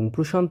মহাসাগর এবং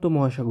প্রশান্ত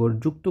মহাসাগর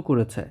যুক্ত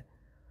করেছে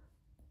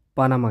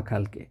পানামা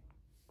খালকে।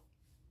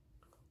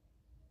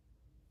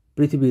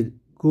 পৃথিবীর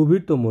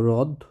গভীরতম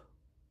হ্রদ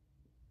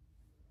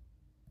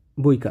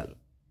বৈকাল।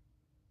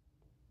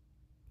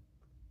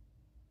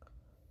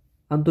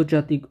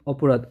 আন্তর্জাতিক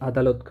অপরাধ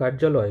আদালত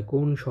কার্যালয়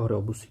কোন শহরে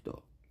অবস্থিত?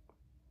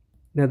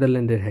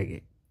 নেদারল্যান্ডের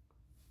হেগে।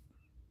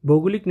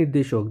 ভৌগোলিক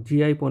নির্দেশক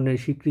জিআই পণ্যের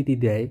স্বীকৃতি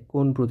দেয়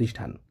কোন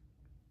প্রতিষ্ঠান?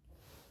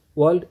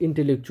 World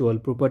intellectual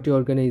property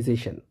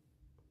organisation.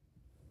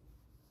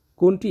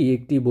 কোনটি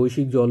একটি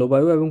বৈশ্বিক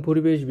জলবায়ু এবং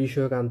পরিবেশ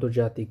বিষয়ক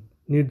আন্তর্জাতিক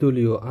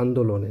নির্দলীয়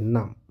আন্দোলনের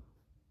নাম?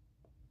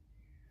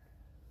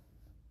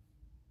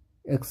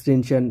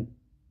 এক্সটেনশন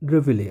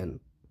রেভিলিয়ন।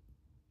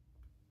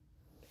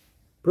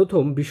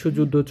 প্রথম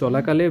বিশ্বযুদ্ধ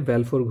চলাকালে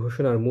ব্যালফোর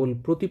ঘোষণার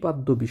মূল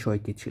প্রতিপাদ্য বিষয়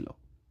কি ছিল?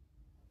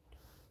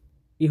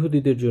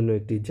 ইহুদিদের জন্য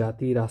একটি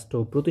জাতি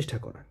রাষ্ট্র প্রতিষ্ঠা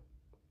করা।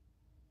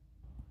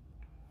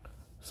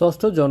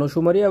 ষষ্ঠ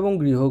জনশুমারি এবং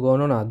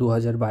গৃহগণনা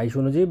 2022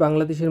 অনুযায়ী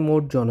বাংলাদেশের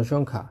মোট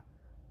জনসংখ্যা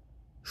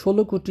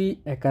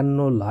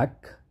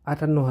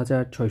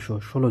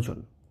 16,51,58,616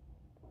 জন।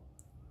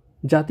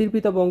 জাতির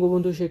পিতা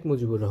বঙ্গবন্ধু শেখ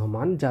মুজিবুর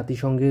রহমান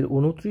জাতিসংঘের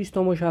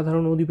 29তম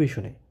সাধারণ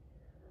অধিবেশনে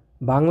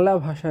বাংলা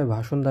ভাষায়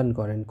ভাষণ দান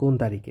করেন কোন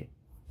তারিখে?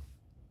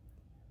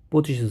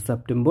 25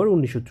 সেপ্টেম্বর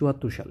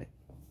 1974 সালে।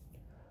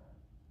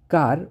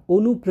 কার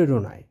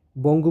অনুপ্রেরণায়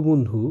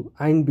বঙ্গবন্ধু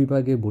আইন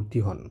বিভাগে ভর্তি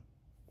হন?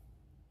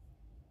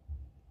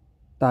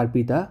 তার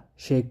পিতা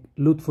শেখ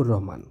লুৎফর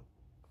রহমান।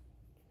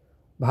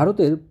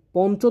 ভারতের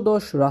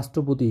পঞ্চদশ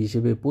রাষ্ট্রপতি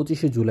হিসেবে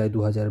 25 জুলাই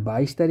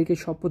 2022 তারিখে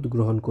শপথ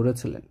গ্রহণ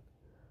করেছিলেন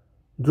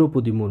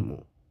দ্রৌপদী মুর্মু।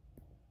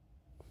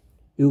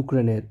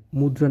 ইউক্রেনের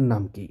মুদ্রার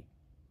নাম কি?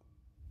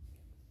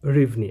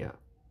 রিভনিয়া।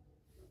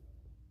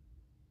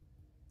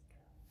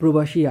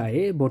 প্রবাসী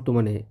আয়ে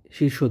বর্তমানে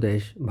শীর্ষ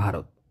দেশ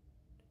ভারত।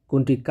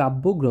 কোনটি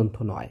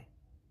কাব্যগ্রন্থ নয়?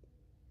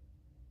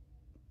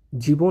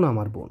 জীবন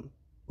আমার বোন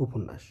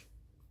উপন্যাস।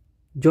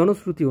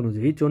 জনশ্রুতি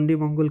অনুযায়ী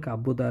চণ্ডীমঙ্গল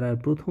কাব্যধারার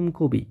প্রথম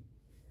কবি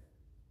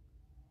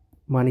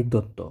মানিক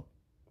দত্ত।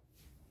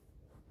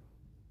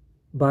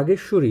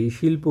 বাগেশ্বরী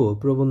শিল্প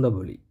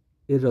প্রবন্ধাবলী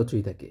এর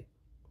রচয়িতা কে?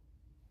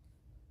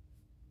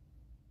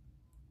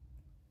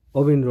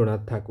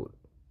 অবীন্দ্রনাথ ঠাকুর।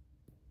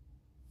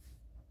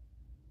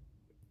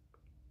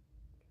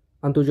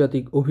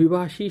 আন্তর্জাতিক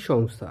অভিবাসী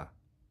সংস্থা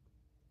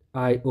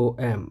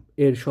IOM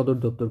এর সদর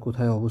দপ্তর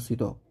কোথায়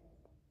অবস্থিত?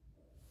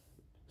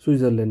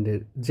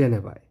 সুইজারল্যান্ডের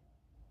জেনেভায়।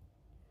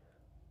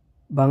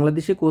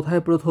 বাংলাদেশে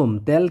কোথায় প্রথম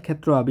তেল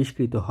ক্ষেত্র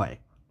আবিষ্কৃত হয়?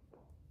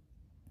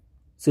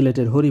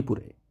 সিলেটের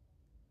হরিপুরে।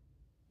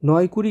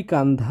 9 কুড়ি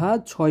কান্ধা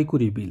 6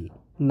 কুড়ি বিল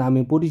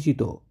নামে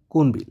পরিচিত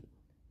কোন বিল?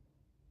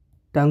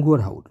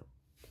 টাঙ্গুয়ার হাওর।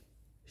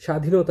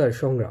 স্বাধীনতার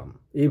সংগ্রাম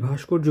এই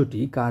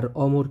ভাস্কর্যটি কার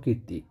অমর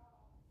কীর্তি?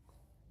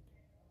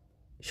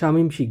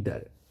 শামীম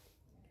শিকদার।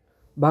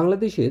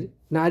 বাংলাদেশের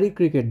নারী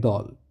ক্রিকেট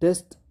দল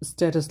টেস্ট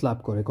স্ট্যাটাস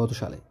লাভ করে কত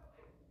সালে?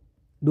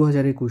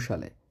 2021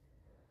 সালে।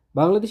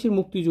 বাংলাদেশের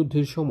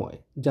মুক্তিযুদ্ধের সময়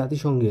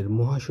জাতিসংঘের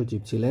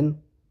মহাসচিব ছিলেন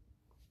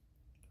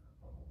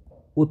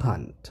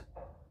উথান্ট।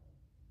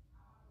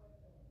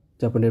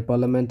 জাপানের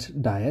পার্লামেন্ট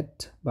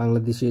ডায়েট।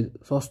 বাংলাদেশের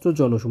ষষ্ঠ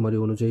জনশুমারি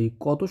অনুযায়ী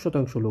কত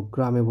শতাংশ লোক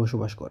গ্রামে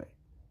বসবাস করে?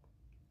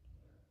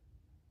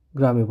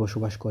 গ্রামে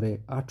বসবাস করে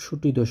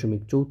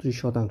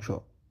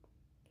 68.34%।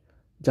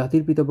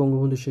 জাতির পিতা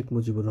বঙ্গবন্ধু শেখ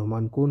মুজিবুর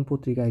রহমান কোন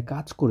পত্রিকায়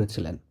কাজ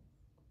করেছিলেন?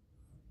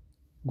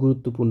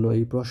 গুরুত্বপূর্ণ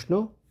এই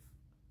প্রশ্ন।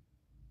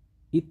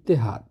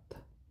 ইত্তেহাদ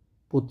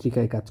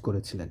পত্রিকায় কাজ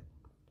করেছিলেন।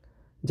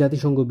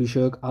 জাতিসংঘ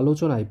বিষয়ক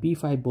আলোচনায়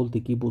P5 বলতে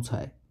কি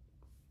বোঝায়?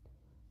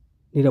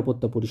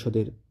 নিরাপত্তা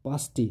পরিষদের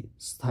 5টি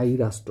স্থায়ী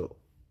রাষ্ট্র।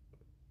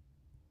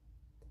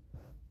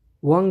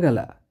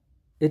 ওয়াঙ্গালা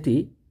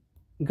এটি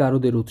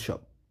গারোদের উৎসব।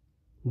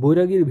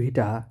 বৈরাগীর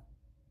ভিটা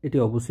এটি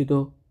অবস্থিত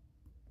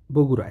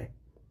বগুড়ায়।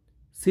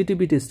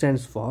 CTBT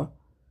stands for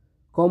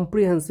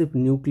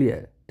Comprehensive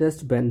Nuclear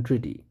Test Ban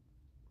Treaty।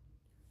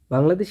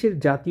 বাংলাদেশের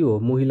জাতীয়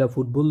মহিলা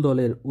ফুটবল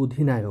দলের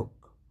অধিনায়ক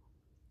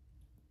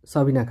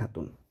Sabina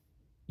Khatun.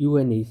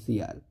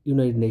 UNHCR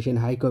United nation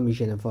high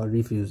commissioner for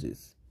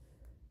refugees.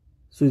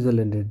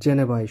 সুইজারল্যান্ডের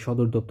জেনেভায়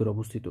সদর দপ্তর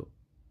অবস্থিত।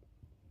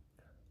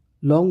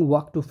 লং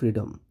ওয়াক টু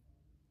ফ্রিডম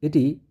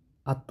এটি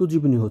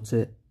আত্মজীবনী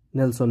হচ্ছে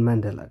নেলসন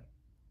ম্যান্ডেলার।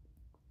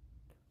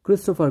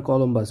 ক্রিস্টোফার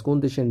কলম্বাস কোন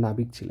দেশের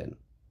নাবিক ছিলেন?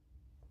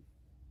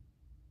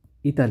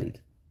 ইতালির।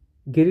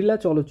 গেরিলা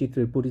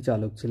চলচ্চিত্রের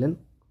পরিচালক ছিলেন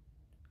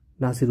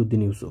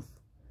নাসিরউদ্দিন ইউসুফ।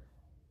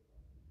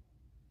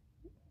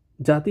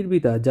 জাতির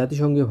পিতা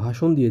জাতিসংঘে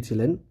ভাষণ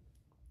দিয়েছিলেন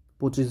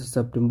 25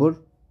 সেপ্টেম্বর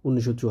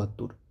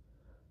 1974।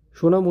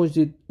 সোনা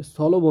মসজিদ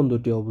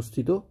স্থলবন্দরটি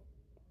অবস্থিত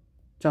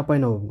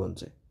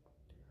চাঁপাইনবাবগঞ্জে।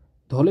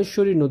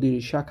 ধলেশ্বরী নদীর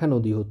শাখা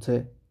নদী হচ্ছে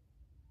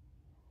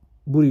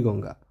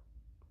বুড়িগঙ্গা।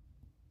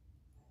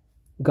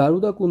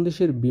 গারুদা কোন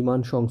দেশের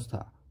বিমান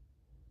সংস্থা?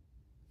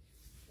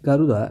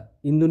 গারুদা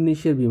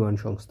ইন্দোনেশিয়ার বিমান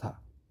সংস্থা।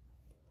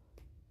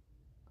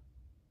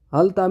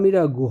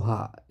 আলতামিরা গুহা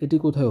এটি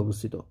কোথায়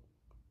অবস্থিত?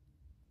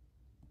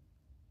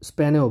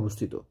 স্পেনে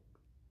অবস্থিত।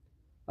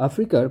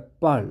 আফ্রিকার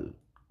পার্ল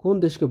কোন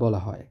দেশকে বলা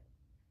হয়?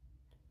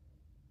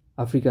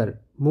 আফ্রিকার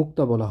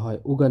মুক্তা বলা হয়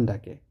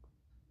উগান্ডাকে।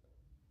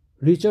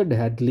 রিচার্ড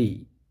হ্যাডলি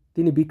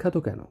তিনি বিখ্যাত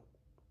কেন?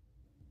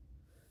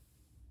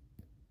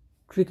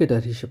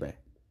 ক্রিকেটার হিসেবে।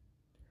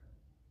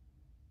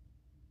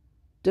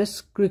 টেস্ট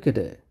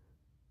ক্রিকেটে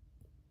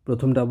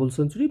প্রথম ডাবল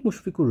সেঞ্চুরি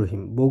মুশফিকুর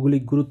রহিম।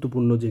 ভৌগোলিক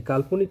গুরুত্বপূর্ণ যে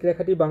কাল্পনিক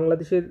রেখাটি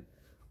বাংলাদেশের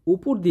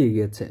উপর দিয়ে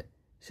গিয়েছে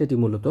সেটি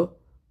মূলত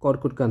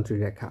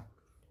কর্কটক্রান্তির রেখা।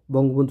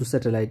 বঙ্গবন্ধু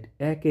স্যাটেলাইট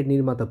 1 এর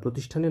নির্মাতা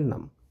প্রতিষ্ঠানের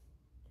নাম?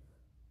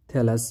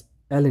 Thallus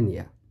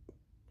Alenia.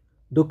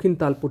 দক্ষিণ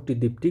তালপট্টি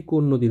দ্বীপটি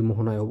কোন নদীর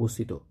মোহনায়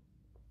অবস্থিত?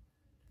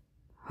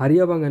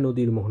 হারিয়াবাঙ্গা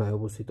নদীর মোহনায়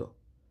অবস্থিত।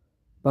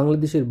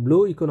 বাংলাদেশের ব্লু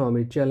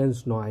ইকোনমির চ্যালেঞ্জ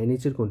 9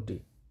 নিচের কোনটি?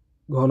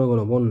 ঘন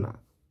ঘন বন্যা।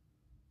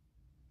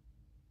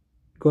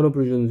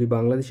 গণপ্রজাতন্ত্রী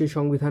বাংলাদেশের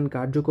সংবিধান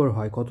কার্যকর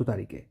হয় কত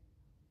তারিখে?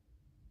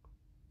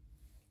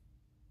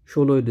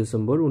 16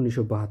 ডিসেম্বর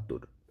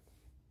 1972।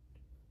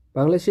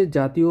 বাংলাদেশের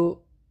জাতীয়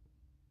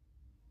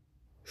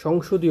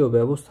সংসদীয়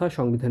ব্যবস্থা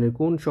সংবিধানের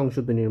কোন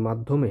সংশোধনীর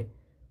মাধ্যমে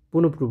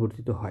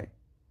পুনঃপ্রবর্তিত হয়?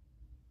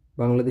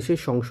 বাংলাদেশের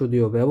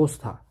সংসদীয়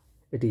ব্যবস্থা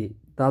এটি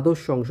দ্বাদশ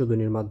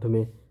সংশোধনীর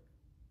মাধ্যমে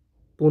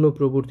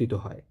পুনঃপ্রবর্তিত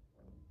হয়।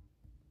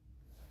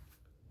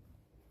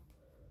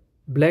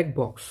 ব্ল্যাক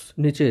বক্স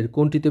নিচের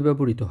কোনটিতে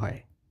ব্যবহৃত হয়?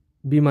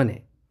 বিমানে।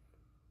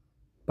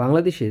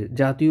 বাংলাদেশের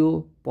জাতীয়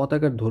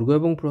পতাকার দৈর্ঘ্য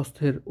এবং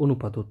প্রস্থের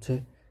অনুপাত হচ্ছে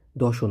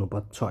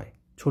 10:6।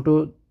 ছোট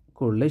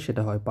করলে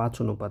সেটা হয়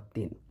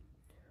 5:3।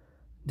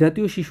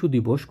 জাতীয় শিশু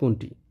দিবস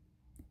কোনটি?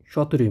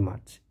 17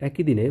 মার্চ।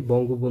 একই দিনে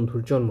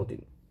বঙ্গবন্ধুর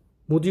জন্মদিন।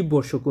 মুজিব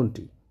বর্ষ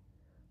কোনটি?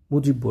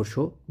 মুজিব বর্ষ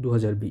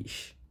 2020।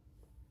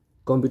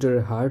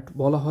 কম্পিউটারের হার্ট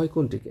বলা হয়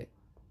কোনটিকে?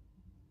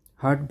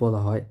 হার্ট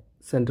বলা হয়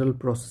সেন্ট্রাল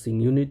প্রসেসিং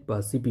ইউনিট বা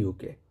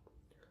সিপিইউকে।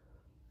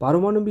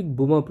 পারমাণবিক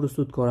বোমা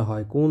প্রস্তুত করা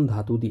হয় কোন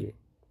ধাতু দিয়ে?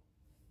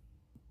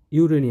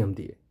 ইউরেনিয়াম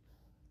দিয়ে।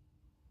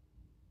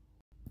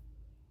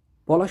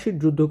 পলাশীর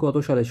যুদ্ধ কত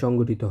সালে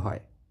সংঘটিত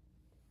হয়?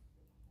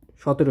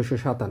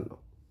 1757।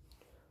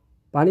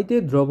 পানিতে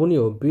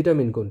দ্রবণীয়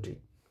ভিটামিন কোনটি?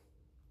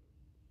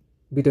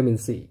 Vitamin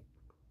C.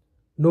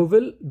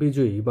 নোবেল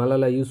বিজয়ী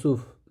মালালা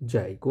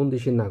ইউসুফজাই কোন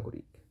দেশের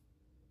নাগরিক?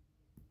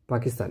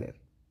 পাকিস্তানের।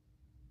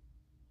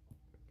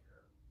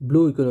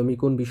 ব্লু ইকোনমি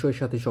কোন বিষয়ের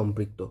সাথে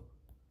সম্পৃক্ত?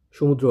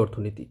 সমুদ্র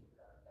অর্থনীতি।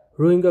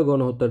 রোহিঙ্গা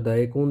গণহত্যার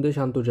দায়ে কোন দেশ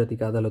আন্তর্জাতিক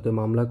আদালতে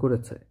মামলা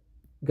করেছে?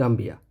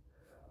 গাম্বিয়া।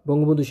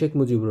 বঙ্গবন্ধু শেখ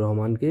মুজিবুর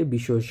রহমানকে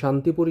বিশ্ব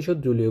শান্তি পরিষদ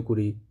জলীয়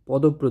কুড়ি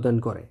পদক প্রদান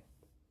করে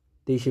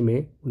 23 মে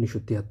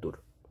 1973।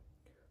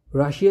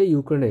 রাশিয়া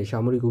ইউক্রেনে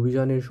সামরিক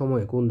অভিযানের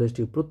সময় কোন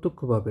দেশটি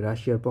প্রত্যক্ষভাবে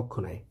রাশিয়ার পক্ষ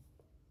নেয়?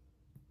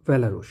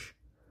 বেলারুশ।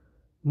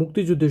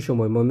 মুক্তিযুদ্ধের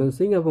সময়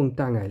ময়মনসিংহ এবং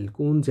টাঙ্গাইল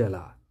কোন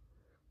জেলা?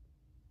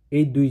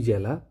 এই দুই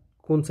জেলা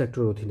কোন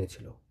সেক্টরের অধীনে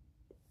ছিল?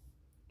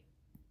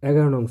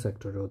 11 নং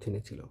সেক্টরের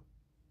অধীনে ছিল।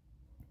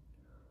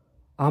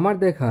 আমার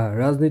দেখা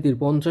রাজনীতির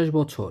 50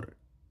 বছর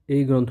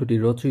এই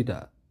গ্রন্থটির রচয়িতা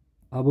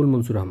আবুল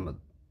মনসুর আহমদ।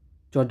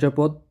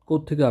 চর্যাপদ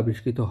কোত্থেকে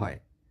আবিষ্কৃত হয়?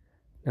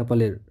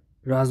 নেপালের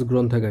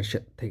রাজগ্রন্থাগার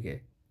থেকে।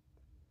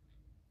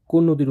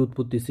 কোন নদীর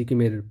উৎপত্তি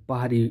সিকিমের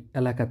পাহাড়ি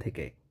এলাকা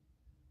থেকে?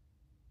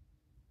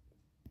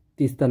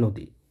 তিস্তা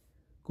নদী।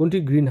 কোনটি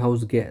green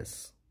house gas?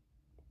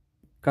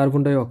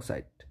 Carbon die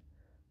oxide.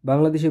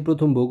 বাংলাদেশের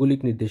প্রথম ভৌগোলিক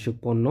নির্দেশক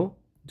পণ্য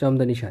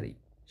জামদানি শাড়ি।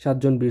 7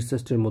 জন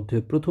বীরশ্রেষ্ঠের মধ্যে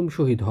প্রথম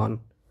শহীদ হন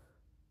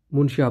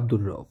মুন্সি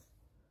আব্দুর রউফ।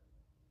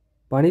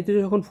 পানিতে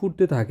যখন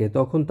ফুটতে থাকে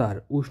তখন তার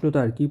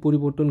উষ্ণতার কি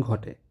পরিবর্তন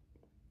ঘটে?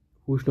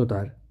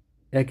 উষ্ণতার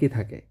একই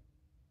থাকে।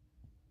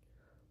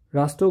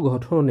 রাষ্ট্র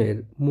গঠনের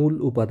মূল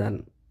উপাদান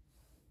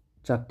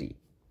 4টি।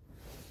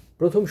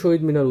 প্রথম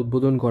শহীদ মিনার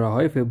উদ্বোধন করা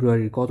হয়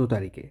ফেব্রুয়ারির কত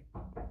তারিখে?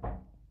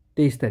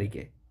 23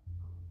 তারিখে।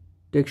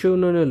 টেকসই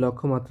উন্নয়নের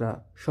লক্ষ্যমাত্রা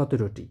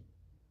 17টি।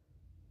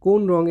 কোন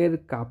রঙের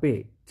কাপে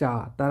চা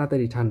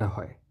তাড়াতাড়ি ঠান্ডা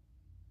হয়?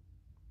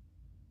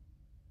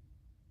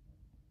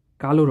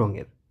 কালো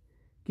রঙের।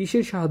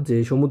 কিসের সাহায্যে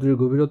সমুদ্রের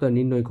গভীরতা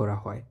নির্ণয় করা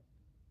হয়?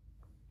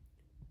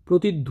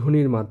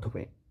 প্রতিধ্বনির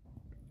মাধ্যমে।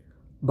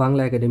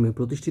 বাংলা একাডেমি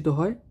প্রতিষ্ঠিত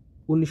হয়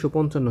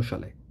 1955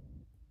 সালে।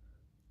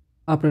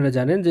 আপনারা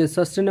জানেন যে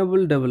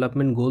সাস্টেনেবল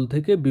ডেভেলপমেন্ট গোল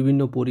থেকে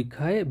বিভিন্ন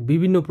পরীক্ষায়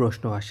বিভিন্ন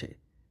প্রশ্ন আসে।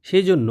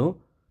 সেই জন্য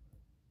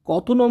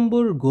কত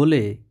নম্বর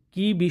গোলে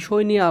কি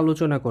বিষয় নিয়ে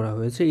আলোচনা করা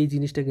হয়েছে এই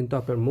জিনিসটা কিন্তু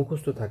আপনার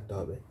মুখস্থ থাকতে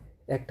হবে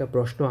একটা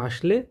প্রশ্ন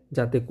আসলে,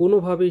 যাতে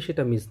কোনোভাবেই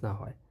সেটা মিস না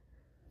হয়।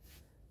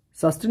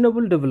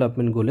 সাস্টেনেবল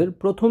ডেভেলপমেন্ট গোলের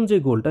প্রথম যে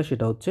গোলটা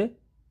সেটা হচ্ছে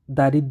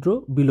দারিদ্র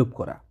বিলোপ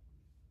করা।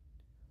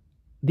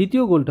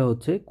 দ্বিতীয় গোলটা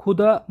হচ্ছে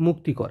ক্ষুধা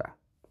মুক্তি করা।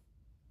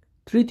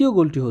 তৃতীয়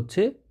গোলটি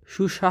হচ্ছে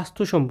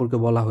সুস্বাস্থ্য সম্পর্কে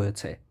বলা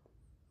হয়েছে।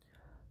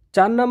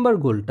 4 নম্বর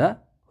গোলটা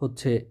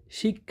হচ্ছে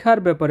শিক্ষার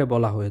ব্যাপারে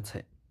বলা হয়েছে।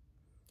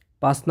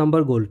 5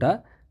 নম্বর গোলটা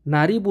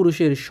নারী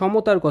পুরুষের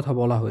সমতার কথা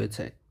বলা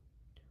হয়েছে।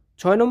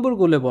 6 নম্বর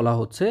গোলে বলা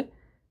হচ্ছে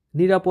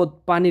নিরাপদ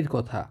পানির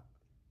কথা।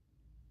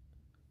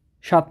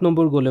 7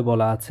 নম্বর গোলে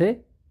বলা আছে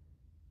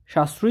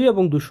সাশ্রয়ী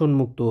এবং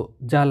দূষণমুক্ত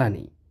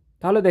জ্বালানি।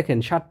 তাহলে দেখেন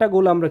 7টা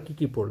গোল আমরা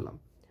কি পড়লাম।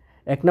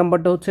 1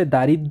 নম্বরটা হচ্ছে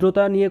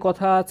দারিদ্রতা নিয়ে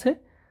কথা আছে,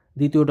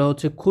 দ্বিতীয়টা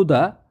হচ্ছে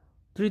ক্ষুধা,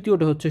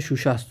 তৃতীয়টা হচ্ছে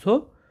সুস্বাস্থ্য,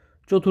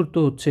 চতুর্থ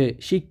হচ্ছে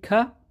শিক্ষা,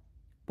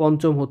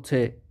 পঞ্চম হচ্ছে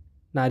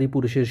নারী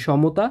পুরুষের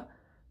সমতা,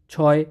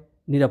 6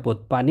 নিরাপদ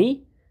পানি,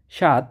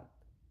 7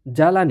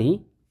 জ্বালানি,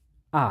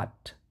 8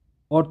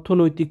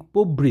 অর্থনৈতিক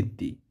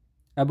প্রবৃদ্ধি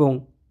এবং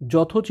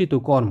যথোচিত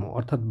কর্ম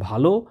অর্থাৎ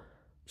ভালো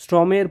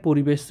শ্রমের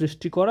পরিবেশ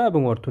সৃষ্টি করা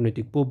এবং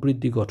অর্থনৈতিক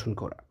প্রবৃদ্ধি গঠন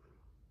করা।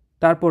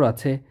 তারপর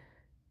আছে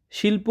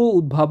শিল্প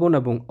উদ্ভাবন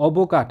এবং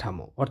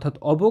অবকাঠামো অর্থাৎ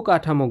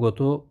অবকাঠামোগত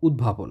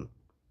উদ্ভাবন।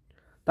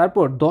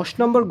 তারপর 10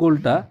 নম্বর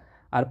গোলটা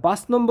আর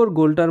 5 নম্বর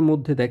গোলটার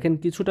মধ্যে দেখেন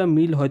কিছুটা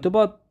মিল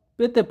হয়তোবা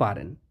পেতে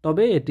পারেন,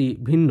 তবে এটি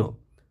ভিন্ন।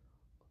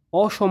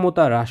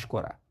 অসমতা হ্রাস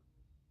করা।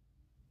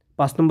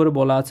 5 নম্বরে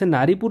বলা আছে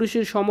নারী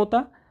পুরুষের সমতা,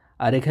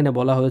 আর এখানে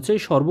বলা হয়েছে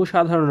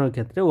সর্বসাধারণের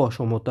ক্ষেত্রে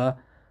অসমতা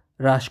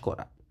হ্রাস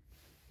করা।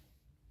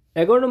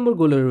 11 নম্বর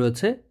গোলে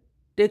রয়েছে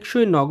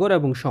টেকসই নগর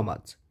এবং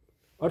সমাজ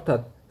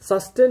অর্থাৎ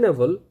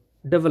সাস্টেনেবল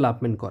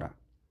ডেভেলপমেন্ট করা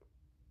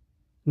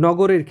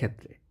নগরের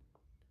ক্ষেত্রে।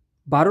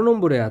 12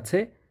 নম্বরে আছে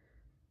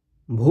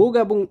ভোগ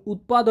এবং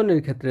উৎপাদনের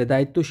ক্ষেত্রে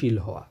দায়িত্বশীল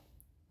হওয়া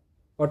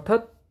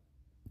অর্থাৎ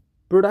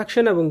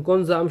প্রোডাকশন এবং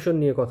কনজামশন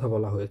নিয়ে কথা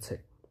বলা হয়েছে।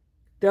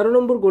 13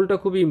 নম্বর গোলটা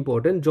খুবই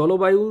ইম্পর্টেন্ট,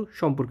 জলবায়ু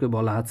সম্পর্কে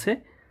বলা আছে।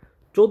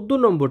 14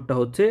 নম্বরটা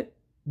হচ্ছে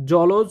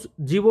জলজ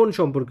জীবন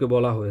সম্পর্কে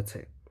বলা হয়েছে।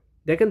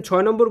 দেখেন 6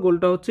 নম্বর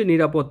গোলটা হচ্ছে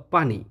নিরাপদ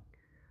পানি,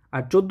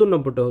 আর 14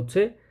 নম্বরটা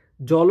হচ্ছে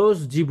জলজ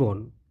জীবন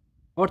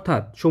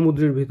অর্থাৎ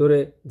সমুদ্রের ভিতরে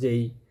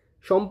যেই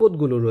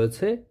সম্পদগুলো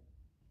রয়েছে,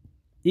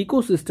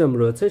 ইকোসিস্টেম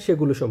রয়েছে,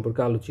 সেগুলো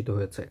সম্পর্কে আলোচিত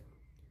হয়েছে।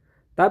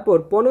 তারপর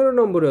 15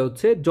 নম্বরে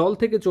হচ্ছে জল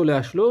থেকে চলে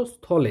আসলো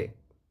স্থলে,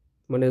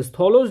 মানে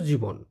স্থলজ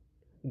জীবন,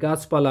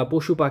 গাছপালা,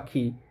 পশু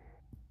পাখি,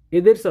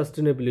 এদের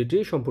সাস্টেনেবিলিটি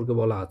সম্পর্কে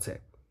বলা আছে।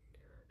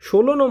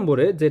 16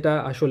 নম্বরে যেটা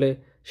আসলে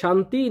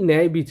শান্তি,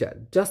 ন্যায় বিচার,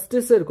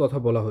 জাস্টিসের কথা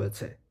বলা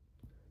হয়েছে।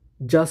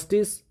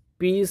 জাস্টিস,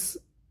 পিস,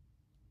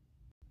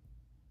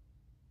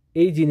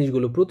 এই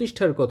জিনিসগুলো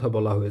প্রতিষ্ঠার কথা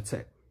বলা হয়েছে।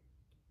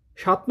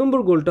 7 নম্বর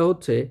গোলটা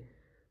হচ্ছে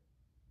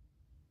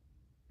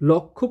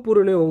লক্ষ্য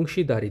পূরণে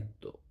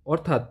অংশীদারিত্ব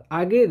অর্থাৎ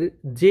আগের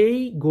যেই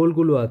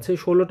গোলগুলো আছে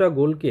 16টা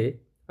গোলকে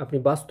আপনি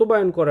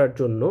বাস্তবায়ন করার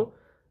জন্য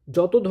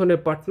যত ধরনের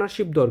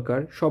পার্টনারশিপ দরকার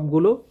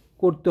সবগুলো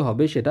করতে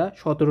হবে, সেটা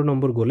 17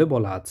 নম্বর গোলে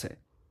বলা আছে।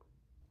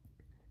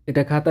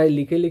 এটা খাতায়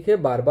লিখে লিখে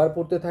বারবার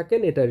পড়তে থাকেন,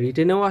 এটা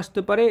রিটেনেও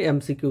আসতে পারে,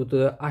 এমসিকিউতে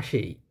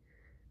আসেই।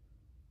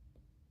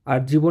 আর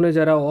জীবনে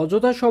যারা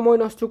অযথা সময়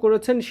নষ্ট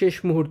করেছেন, শেষ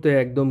মুহূর্তে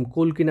একদম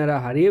কোল কিনারা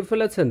হারিয়ে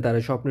ফেলেছেন, তারা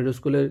স্বপ্নের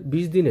স্কুলের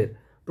 20 দিনের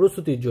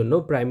প্রস্তুতির জন্য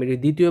প্রাইমারি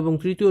 2য় এবং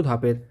 3য়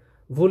ধাপের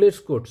ভোলের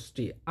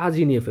কোর্সটি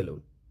আজই নিয়ে ফেলুন।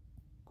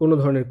 কোনো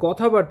ধরনের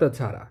কথাবার্তা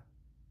ছাড়া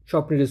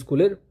স্বপ্নের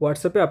স্কুলের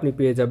হোয়াটসঅ্যাপে আপনি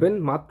পেয়ে যাবেন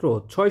মাত্র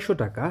 600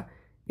 টাকা।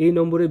 এই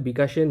নম্বরে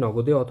বিকাশে,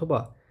 নগদে অথবা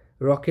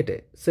রকেটে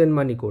সেন্ড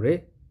মানি করে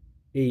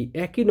এই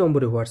একই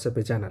নম্বরে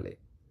হোয়াটসঅ্যাপে জানালে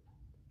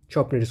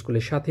স্বপ্নের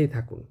স্কুলের সাথেই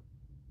থাকুন।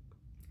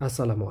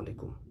 আসসালামু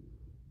আলাইকুম।